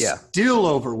it was still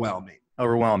overwhelming.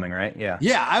 Overwhelming, right? Yeah.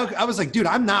 Yeah, I was like, dude,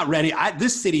 I'm not ready.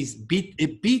 This city's beat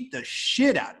the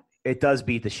shit out of me. It does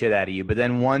beat the shit out of you, but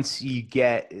then once you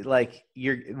get like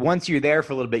once you're there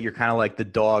for a little bit, you're kind of like the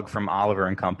dog from Oliver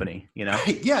and Company,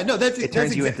 Yeah, no, that's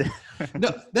exactly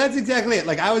it.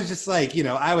 Like I was just like,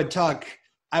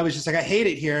 I was just like, I hate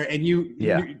it here. And you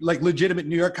like legitimate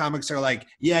New York comics are like,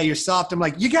 yeah, you're soft. I'm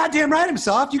like, you goddamn right I'm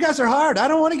soft. You guys are hard. I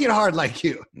don't want to get hard like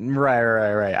you.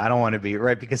 Right. I don't want to be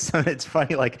because it's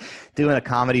funny, like doing a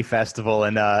comedy festival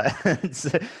and it's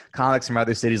comics from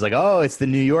other cities like, oh, it's the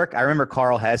New York. I remember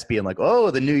Carl Hess being like, oh,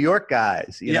 the New York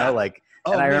guys, you know, like,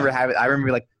 and I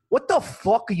remember like, what the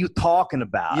fuck are you talking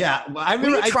about? Yeah. Well, I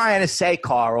remember what are you trying to say,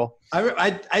 Carl?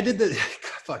 I did the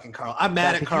fucking Carl. I'm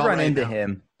mad at Carl. You run into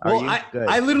him. Well,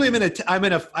 I literally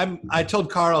I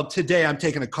told Carl today I'm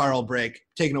taking a Carl break,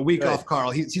 taking a week off Carl.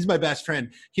 He's my best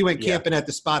friend. He went camping at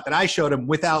the spot that I showed him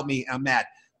without me. I'm mad,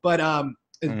 but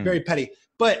it's very petty.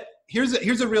 But here's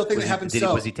a real thing that happened.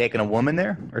 Was he taking a woman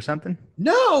there or something?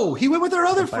 No, he went with our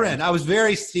other friend. I was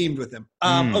very steamed with him.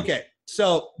 Okay,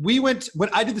 so we went when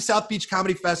I did the South Beach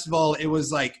Comedy Festival. It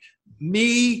was like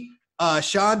me,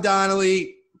 Sean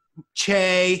Donnelly,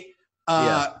 Che.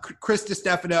 Chris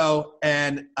DiStefano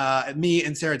and me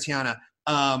and Sarah Tiana.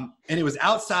 And it was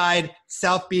outside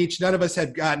South Beach. None of us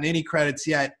had gotten any credits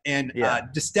yet. And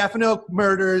DeStefano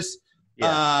murders,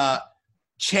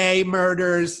 Che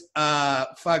murders,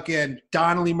 fucking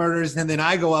Donnelly murders. And then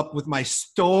I go up with my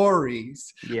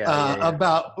stories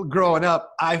about growing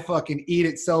up. I fucking eat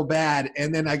it so bad.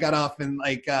 And then I got off and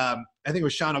like, I think it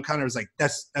was Sean O'Connor was like,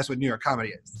 that's what New York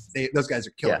comedy is. Those guys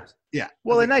are killers. Yeah.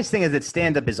 Well, the nice thing is that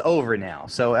stand-up is over now.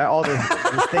 So all the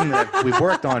thing that we've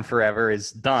worked on forever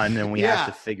is done, and we have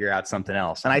to figure out something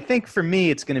else. And I think for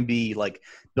me, it's going to be like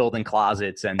building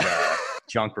closets and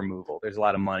junk removal. There's a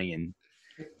lot of money in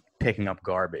picking up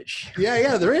garbage.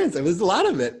 Yeah, there is. There's a lot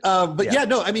of it.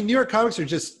 I mean, New York comics are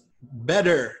just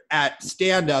better at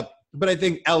stand-up. But I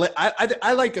think LA,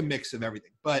 I like a mix of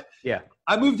everything. But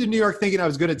I moved to New York thinking I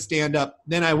was good at stand-up.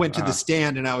 Then I went to the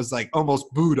Stand and I was like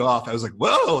almost booed off. I was like,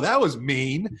 whoa, that was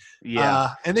mean.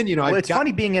 Yeah. And then, it's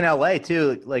funny being in LA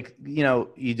too. Like,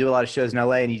 you do a lot of shows in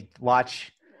LA and you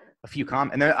watch a few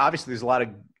and there obviously there's a lot of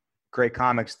great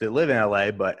comics that live in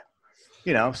LA, but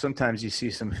sometimes you see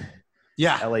some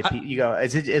LA people, you go,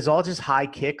 is all just high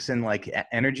kicks and like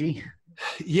energy?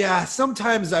 Yeah,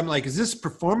 sometimes I'm like, is this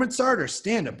performance art or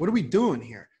stand-up? What are we doing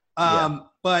here?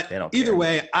 But either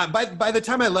way, by the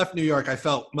time I left New York, I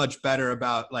felt much better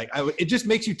about it just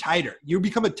makes you tighter. You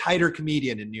become a tighter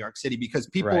comedian in New York City because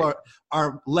people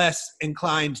are less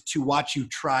inclined to watch you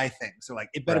try things. So like,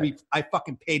 it better be, I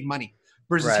fucking paid money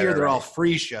versus here they're all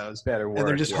free shows. Better work, and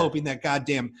they're just hoping that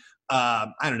goddamn, I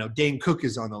don't know, Dane Cook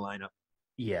is on the lineup.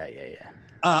 Yeah.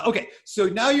 Okay, so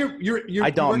now you're I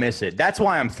don't miss it. That's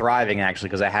why I'm thriving actually,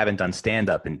 because I haven't done stand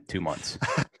up in 2 months.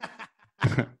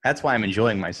 That's why I'm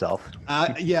enjoying myself.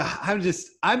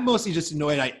 I'm mostly just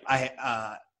annoyed.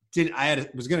 I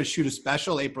was going to shoot a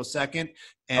special April 2nd,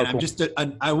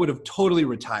 and I would have totally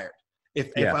retired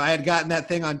if I had gotten that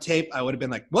thing on tape. I would have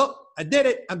been like, well, I did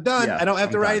it. I'm done. I don't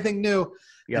have to write anything new.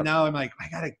 Yep. And now I'm like, I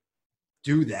got to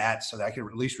do that so that I can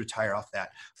at least retire off that.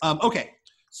 Okay.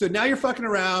 So now you're fucking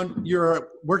around. You're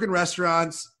working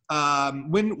restaurants.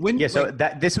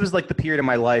 This was like the period of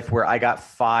my life where I got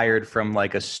fired from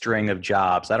like a string of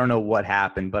jobs. I don't know what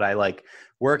happened, but I like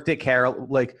worked at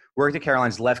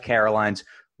Caroline's, left Caroline's,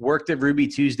 worked at Ruby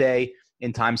Tuesday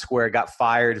in Times Square, got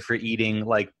fired for eating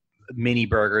like mini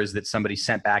burgers that somebody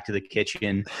sent back to the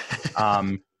kitchen.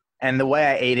 And the way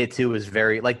I ate it too was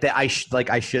very like that. I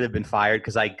should have been fired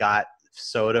because I got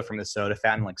soda from the soda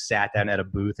fountain, like sat down at a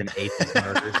booth and ate these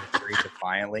burgers very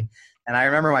defiantly. And I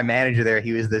remember my manager there.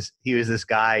 He was this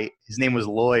guy. His name was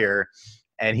Lawyer,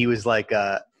 and he was like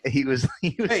he was.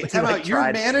 Hey, time out.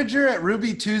 Your manager at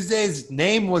Ruby Tuesday's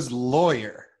name was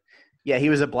Lawyer. Yeah, he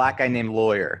was a black guy named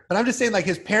Lawyer. But I'm just saying, like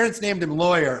his parents named him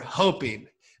Lawyer, hoping,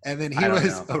 and then he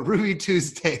was a Ruby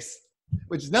Tuesdays.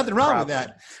 Which is nothing wrong with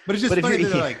that, but it's just funny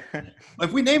that they're like,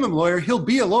 if we name him Lawyer, he'll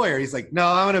be a lawyer. He's like, no,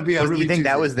 I'm gonna be a. You think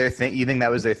that was their thing? You think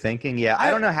that was their thinking? Yeah, I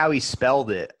don't know how he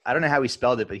spelled it.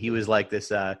 But he was like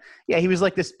this. He was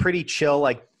like this pretty chill,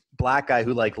 like black guy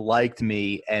who like liked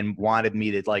me and wanted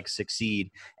me to like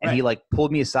succeed. And he like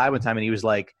pulled me aside one time, and he was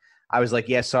like, I was like,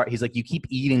 yeah, sorry. He's like, you keep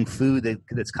eating food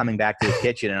that's coming back to the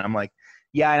kitchen, and I'm like.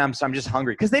 Yeah, and I'm just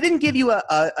hungry because they didn't give you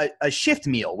a shift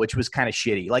meal, which was kind of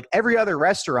shitty. Like every other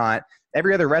restaurant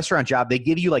job, they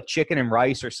give you like chicken and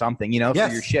rice or something, for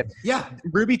your shift. Yeah,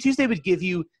 Ruby Tuesday would give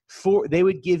you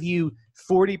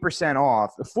 40%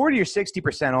 off, 40 or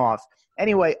 60% off.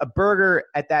 Anyway, a burger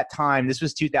at that time, this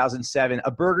was 2007.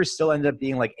 A burger still ended up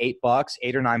being like $8,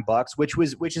 $8 or $9, which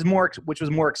was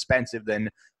more expensive than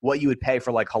what you would pay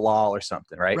for like halal or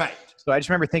something, right? Right. So I just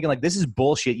remember thinking like, this is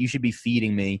bullshit. You should be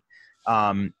feeding me.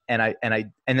 And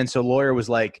then so Lawyer was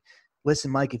like, listen,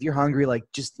 Mike, if you're hungry, like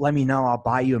just let me know. I'll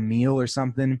buy you a meal or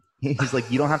something. He's like,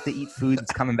 you don't have to eat food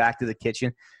that's coming back to the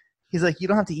kitchen. He's like, you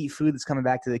don't have to eat food that's coming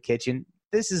back to the kitchen.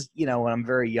 This is, when I'm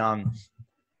very young.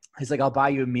 He's like, I'll buy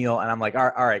you a meal. And I'm like,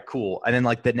 all right, cool. And then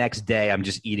like the next day I'm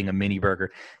just eating a mini burger.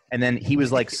 And then he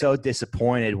was like so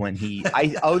disappointed when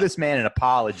I owe this man an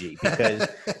apology because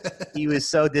he was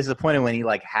so disappointed when he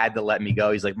like had to let me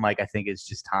go. He's like, Mike, I think it's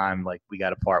just time. Like we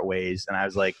got to part ways. And I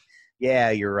was like,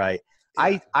 yeah, you're right.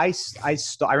 I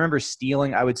remember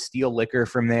stealing. I would steal liquor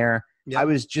from there. Yep. I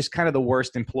was just kind of the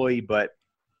worst employee, but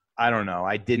I don't know.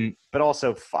 I didn't, but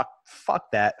also fuck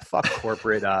that. Fuck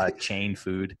corporate chain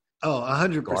food. Oh,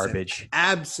 100%. Garbage.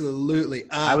 Absolutely.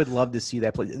 I would love to see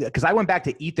that place because I went back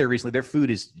to eat there recently. Their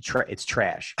food is it's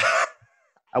trash.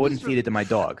 I wouldn't feed it to my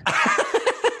dog.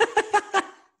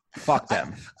 Fuck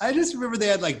them. I just remember they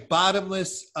had like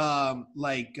bottomless,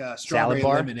 strawberry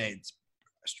lemonades.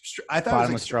 I thought Bottomless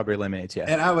it was strawberry lemonades. Yeah.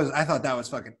 and I thought that was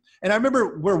fucking. And I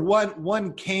remember where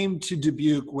one came to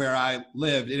Dubuque where I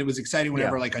lived, and it was exciting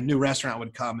whenever like a new restaurant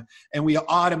would come, and we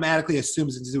automatically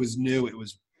assumed since it was new, it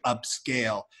was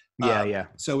upscale. Yeah.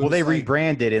 So they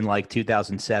rebranded in like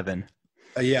 2007.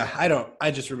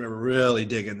 I just remember really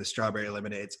digging the strawberry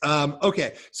lemonades.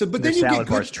 Okay, so but Their then you salad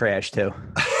get bar's trash too.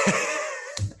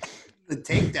 the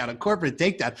takedown, a corporate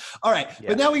takedown. All right,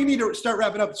 but now we need to start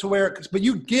wrapping up. So but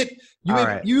you do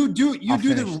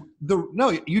the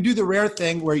rare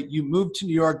thing where you move to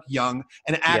New York young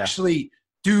and actually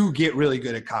do get really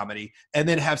good at comedy, and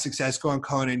then have success, go on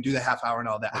Conan, do the half hour and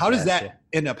all that. How does that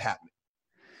end up happening?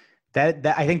 That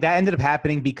I think that ended up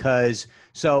happening because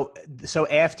so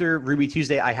after Ruby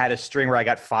Tuesday, I had a string where I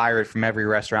got fired from every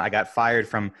restaurant. I got fired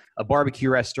from a barbecue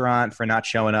restaurant for not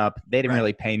showing up. They didn't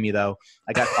really pay me though.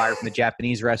 I got fired from the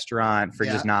Japanese restaurant for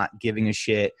just not giving a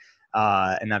shit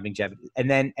and not being Japanese. And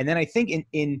then I think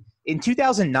in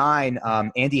 2009,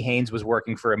 Andy Haynes was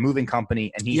working for a moving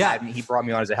company, and he brought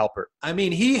me on as a helper. I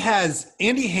mean,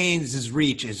 Andy Haynes'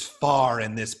 reach is far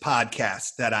in this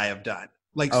podcast that I have done.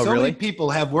 Like many people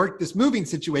have worked this moving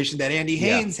situation that Andy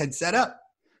Haynes had set up.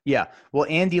 Yeah. Well,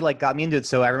 Andy got me into it.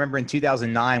 So I remember in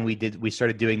 2009, we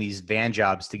started doing these van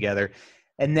jobs together.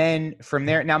 And then from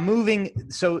there, now moving,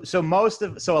 so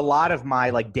a lot of my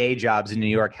like day jobs in New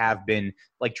York have been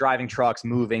like driving trucks,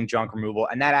 moving, junk removal.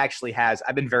 And that actually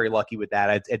I've been very lucky with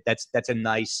that. That's a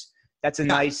nice,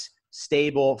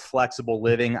 stable, flexible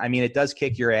living. I mean, it does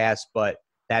kick your ass, but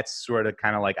that's sort of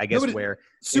kind of like, I guess, where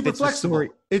super flexible.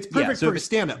 It's perfect for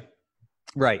stand-up.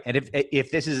 Right. And if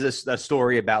this is a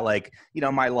story about like,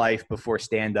 my life before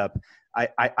stand-up,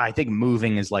 I think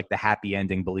moving is like the happy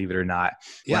ending, believe it or not,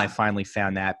 when I finally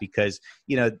found that, because,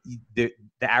 the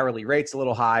hourly rate's a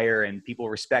little higher and people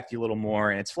respect you a little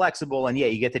more, and it's flexible. And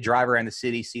you get to drive around the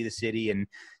city, see the city, and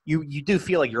you do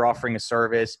feel like you're offering a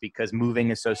service, because moving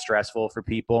is so stressful for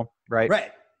people. Right.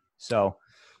 Right. So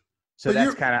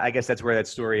that's kind of, I guess that's where that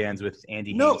story ends with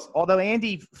Andy Haynes. Although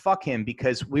Andy, fuck him,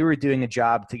 because we were doing a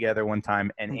job together one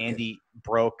time and Andy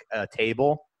broke a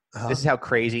table. This is how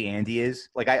crazy Andy is.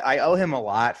 Like I owe him a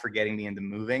lot for getting me into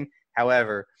moving.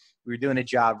 However, we were doing a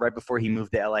job right before he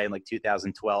moved to LA in like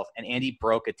 2012, and Andy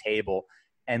broke a table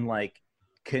and like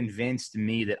convinced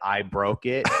me that I broke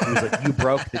it. He was like, "You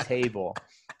broke the table."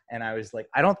 And I was like,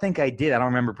 "I don't think I did. I don't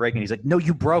remember breaking it." He's like, "No,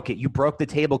 you broke it. You broke the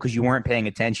table because you weren't paying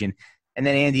attention." And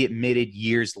then Andy admitted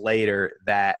years later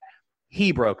that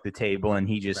he broke the table, and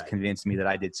he just convinced me that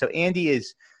I did. So Andy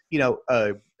is,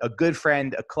 a good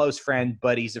friend, a close friend,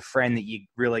 but he's a friend that you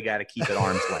really got to keep at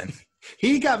arm's length.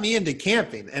 He got me into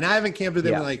camping, and I haven't camped with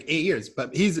him in like 8 years,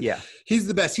 but he's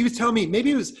the best. He was telling me,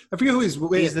 maybe it was, I forget who he's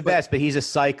with. He's the best, but he's a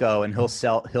psycho, and he'll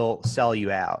sell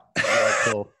you out.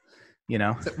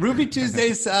 Ruby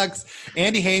Tuesday sucks.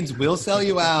 Andy Haynes will sell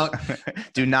you out.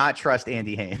 Do not trust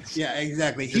Andy Haynes. Yeah,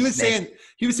 exactly. He was saying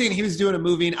he was doing a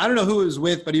moving. I don't know who it was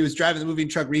with, but he was driving the moving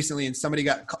truck recently, and somebody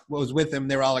was with him.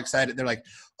 They were all excited. They're like,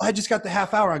 "Oh, I just got the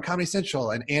half hour on Comedy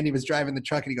Central," and Andy was driving the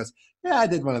truck, and he goes, "Yeah, I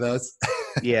did one of those."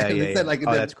 Yeah.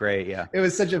 That's great. Yeah, it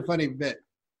was such a funny bit.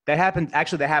 That happened.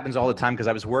 Actually, that happens all the time, because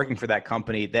I was working for that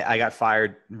company. That I got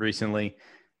fired recently.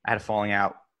 I had a falling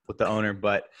out with the owner,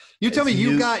 but you tell me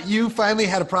you finally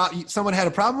had a problem. Someone had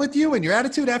a problem with you and your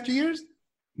attitude after years.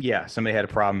 Yeah, somebody had a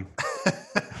problem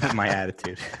with my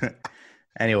attitude.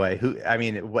 Anyway,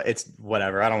 it's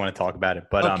whatever. I don't want to talk about it,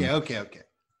 but okay.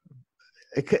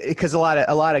 Because a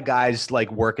lot of guys like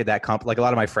work at that company. Like a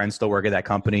lot of my friends still work at that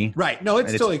company. Right. No,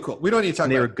 it's totally cool. We don't need to talk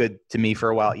about it. They were good to me for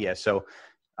a while. Yeah. So,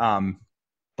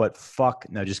 but fuck,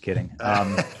 no, just kidding.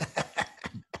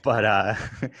 But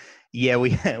yeah, we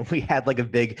had like a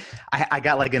big, I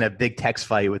got like in a big text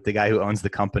fight with the guy who owns the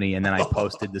company, and then I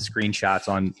posted the screenshots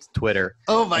on Twitter.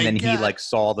 Oh my God. And then he like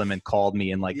saw them and called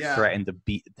me and like threatened to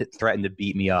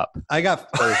beat me up. So it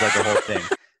was like a whole thing.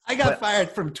 I got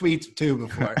fired from tweets too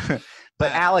before.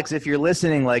 But Alex, if you're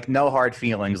listening, like no hard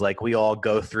feelings. Like we all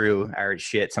go through our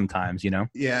shit sometimes, Yeah.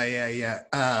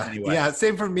 Anyway. Yeah.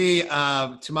 Same for me.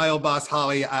 To my old boss,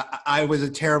 Holly, I was a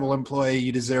terrible employee.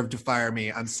 You deserve to fire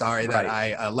me. I'm sorry that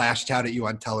I lashed out at you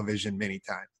on television many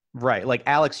times. Right. Like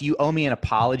Alex, you owe me an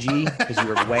apology because you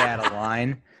were way out of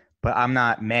line, but I'm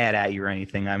not mad at you or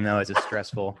anything. I know it's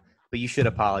stressful, but you should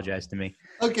apologize to me.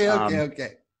 Okay.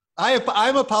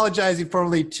 I'm apologizing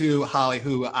formally to Holly,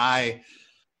 who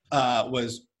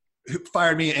who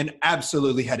fired me and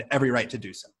absolutely had every right to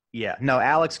do so. Yeah. No,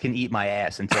 Alex can eat my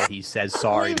ass until he says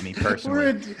sorry to me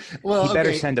personally. He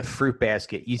better send a fruit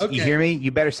basket. You hear me? You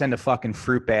better send a fucking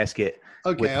fruit basket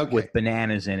with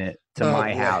bananas in it to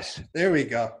my house. There we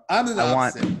go. I'm the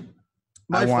opposite.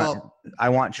 My fault. I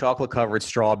want chocolate covered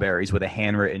strawberries with a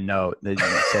handwritten note that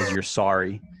says you're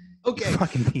sorry. Okay. You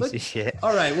fucking piece of shit.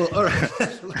 All right. Well, all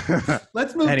right.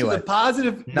 Let's move Anyway, to the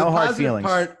positive, no hard positive feelings.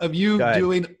 part of you Go ahead.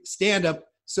 doing stand-up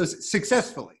so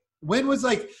successfully. When was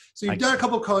so you've done a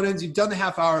couple Conans, you've done the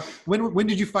half hour. When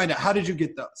did you find out? How did you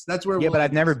get those? That's where. Yeah, but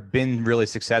I've never been really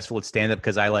successful at stand up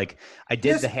because I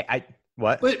did Yes.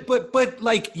 what? But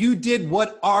like you did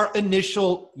what your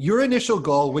initial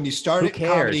goal when you started Who cares?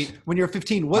 comedy when you were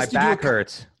 15 was My to back do a,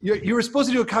 hurts. you were supposed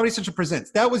to do a Comedy Central Presents.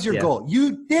 That was your Yeah. goal.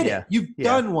 You did Yeah. it. You've Yeah.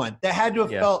 done one. That had to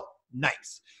have Yeah. felt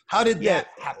nice. How did Yeah. that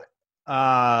happen?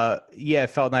 Yeah, it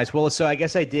felt nice. Well, so I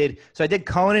guess I did. So I did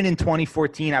Conan in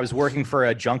 2014. I was working for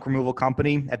a junk removal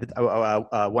company at the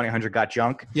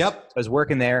 1-800-GOT-JUNK. Yep. I was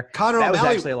working there. Connor That was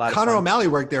O'Malley. actually a lot of Connor fun. O'Malley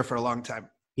worked there for a long time.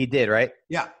 He did, right?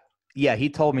 Yeah. Yeah, he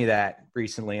told me that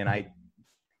recently, and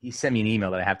he sent me an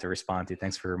email that I have to respond to.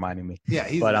 Thanks for reminding me. Yeah.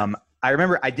 But I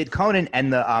remember I did Conan,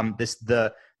 and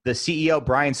the CEO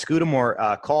Brian Scudamore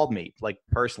called me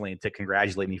personally to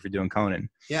congratulate me for doing Conan.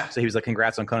 yeah. So he was like,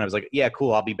 "Congrats on Conan." I was like, "Yeah,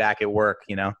 cool. I'll be back at work."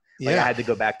 I had to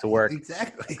go back to work a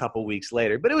Exactly. couple weeks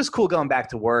later, but it was cool going back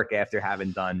to work after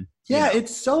having done. Yeah,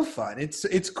 it's so fun.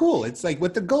 It's cool. It's like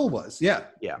what the goal was. Yeah.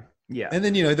 Yeah. And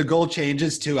then, the goal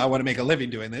changes to I want to make a living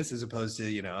doing this as opposed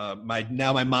to,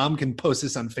 my mom can post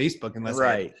this on Facebook unless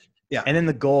Right. Yeah. And then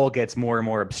the goal gets more and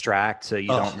more abstract, so you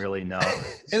don't really know.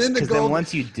 And then the Because goal then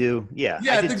once you do, Yeah,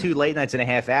 I did 2 late nights and a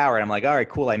half hour, and I'm like, all right,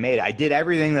 cool, I made it. I did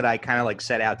everything that I kind of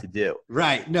set out to do.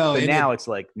 right. No. But and now it's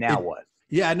like, now what?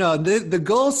 yeah, no, the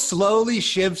goal slowly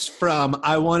shifts from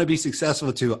I want to be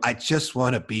successful to I just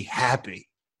want to be happy.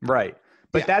 Right.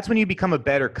 But Yeah. that's when you become a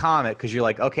better comic because you're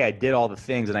like, okay, I did all the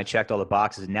things and I checked all the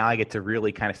boxes. And now I get to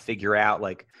really kind of figure out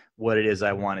what it is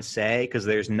I want to say because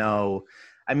there's no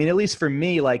 – I mean, at least for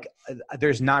me,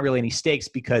 there's not really any stakes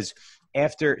because I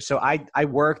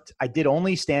did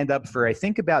only stand up for I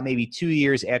think about maybe 2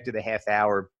 years after the half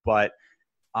hour, but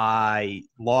I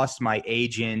lost my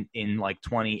agent in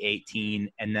 2018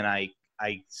 and then I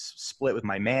split with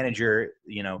my manager,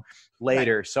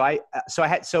 later. Right.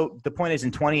 So the point is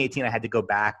in 2018, I had to go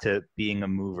back to being a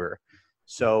mover.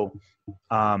 So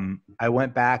I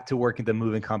went back to work at the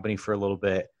moving company for a little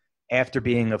bit after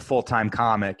being a full-time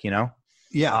comic,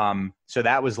 Yeah. So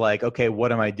that was like, okay,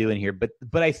 what am I doing here? But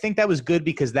I think that was good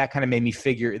because that kind of made me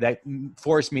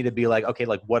forced me to be like, okay,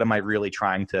 what am I really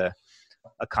trying to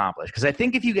accomplish? Because I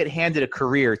think if you get handed a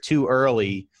career too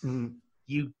early, Mhm.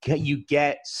 you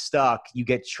get stuck, you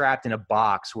get trapped in a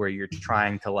box where you're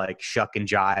trying to shuck and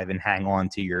jive and hang on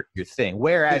to your thing.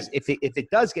 Whereas if it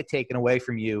does get taken away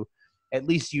from you, at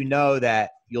least that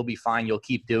you'll be fine. You'll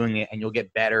keep doing it and you'll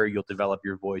get better. You'll develop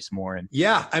your voice more. And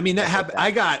Yeah. I mean, that happened.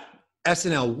 I got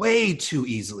SNL way too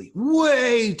easily.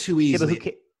 Way too easily.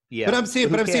 But I'm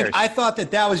saying, I thought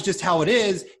that was just how it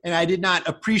is. And I did not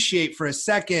appreciate for a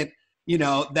second,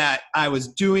 that I was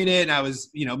doing it and I was,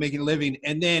 making a living.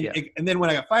 And then, and then when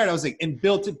I got fired, I was and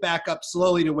built it back up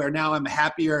slowly to where now I'm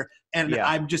happier. And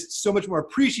I'm just so much more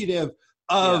appreciative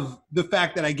of the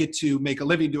fact that I get to make a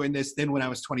living doing this than when I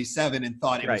was 27 and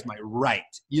thought it was my right.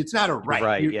 It's not a right.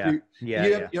 Right. You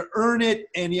earn it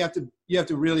and you have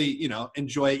to really,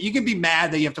 enjoy it. You can be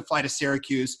mad that you have to fly to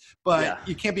Syracuse, but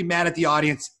you can't be mad at the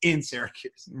audience in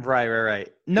Syracuse. Right.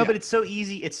 No, but it's so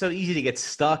easy. It's so easy to get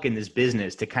stuck in this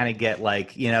business to kind of get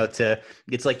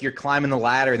it's like you're climbing the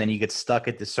ladder and then you get stuck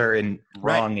at the certain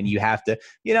rung and you have to,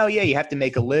 you have to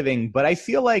make a living. But I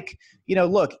feel like,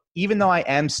 look, even though I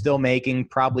am still making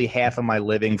probably half of my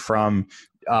living from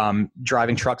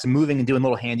driving trucks and moving and doing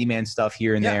little handyman stuff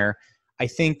here and there,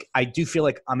 I do feel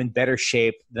like I'm in better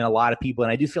shape than a lot of people,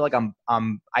 and I do feel like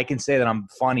I can say that I'm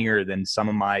funnier than some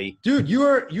of my dude. You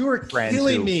were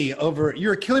killing me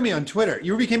on Twitter.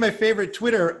 You became my favorite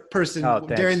Twitter person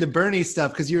during the Bernie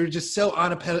stuff because you were just so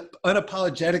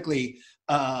unapologetically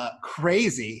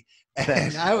crazy,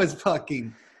 and I was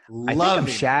fucking loving.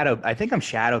 I think I'm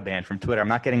shadow banned from Twitter. I'm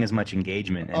not getting as much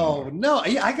engagement anymore. Oh no!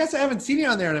 I guess I haven't seen you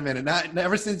on there in a minute. Not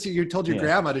ever since you told your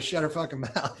grandma to shut her fucking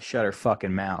mouth. Shut her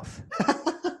fucking mouth.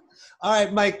 All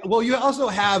right, Mike. Well, you also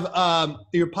have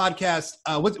your podcast.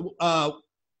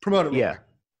 Promote it. Yeah.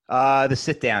 The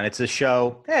Sit Down. It's a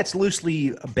show. It's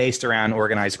loosely based around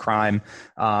organized crime.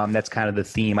 That's kind of the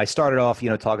theme. I started off,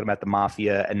 talking about the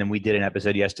mafia, and then we did an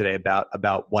episode yesterday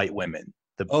about white women.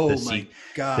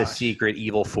 The secret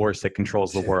evil force that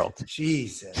controls the world.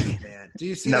 Jesus, man. Do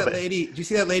you see that lady? Do you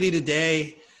see that lady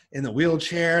today in the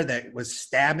wheelchair that was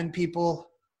stabbing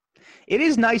people? It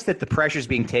is nice that the pressure's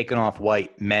being taken off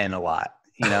white men a lot,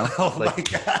 Oh my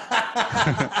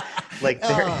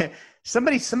God.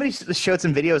 Somebody showed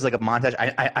some videos, like a montage.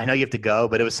 I know you have to go,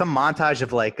 but it was some montage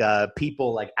of like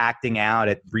people like acting out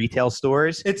at retail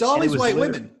stores. It's always white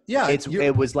women. Yeah,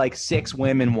 it was like 6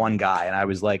 women, 1 guy, and I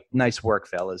was like, "Nice work,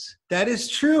 fellas." That is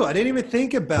true. I didn't even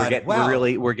think about it. Wow,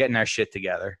 we're getting our shit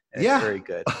together. It's very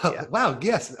good. Yeah. Wow.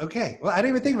 Yes. Okay. Well, I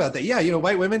didn't even think about that. Yeah. You know,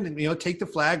 white women, you know, take the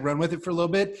flag, run with it for a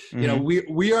little bit. You know,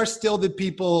 we are still the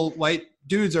people. White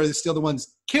dudes are still the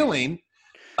ones killing.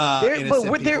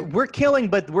 We're killing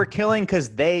because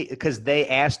they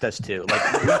asked us to.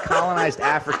 Like, we colonized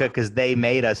Africa because they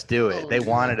made us do it. They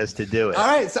wanted us to do it. All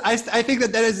right, so I think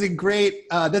that is a great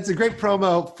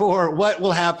promo for what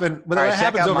will happen. All right,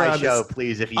 check out my show,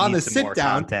 please, if you need some more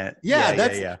content. Yeah,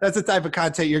 that's the type of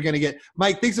content you're going to get.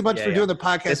 Mike, thanks so much for doing the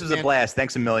podcast. This was a blast.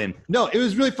 Thanks a million. No, it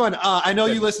was really fun. I know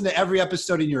you listen to every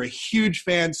episode and you're a huge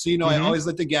fan, so you know I always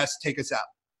let the guests take us out.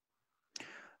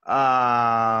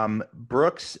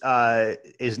 Brooks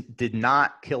did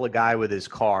not kill a guy with his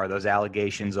car. Those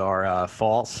allegations are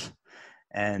false,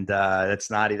 and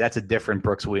that's a different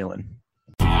Brooks Wheelan.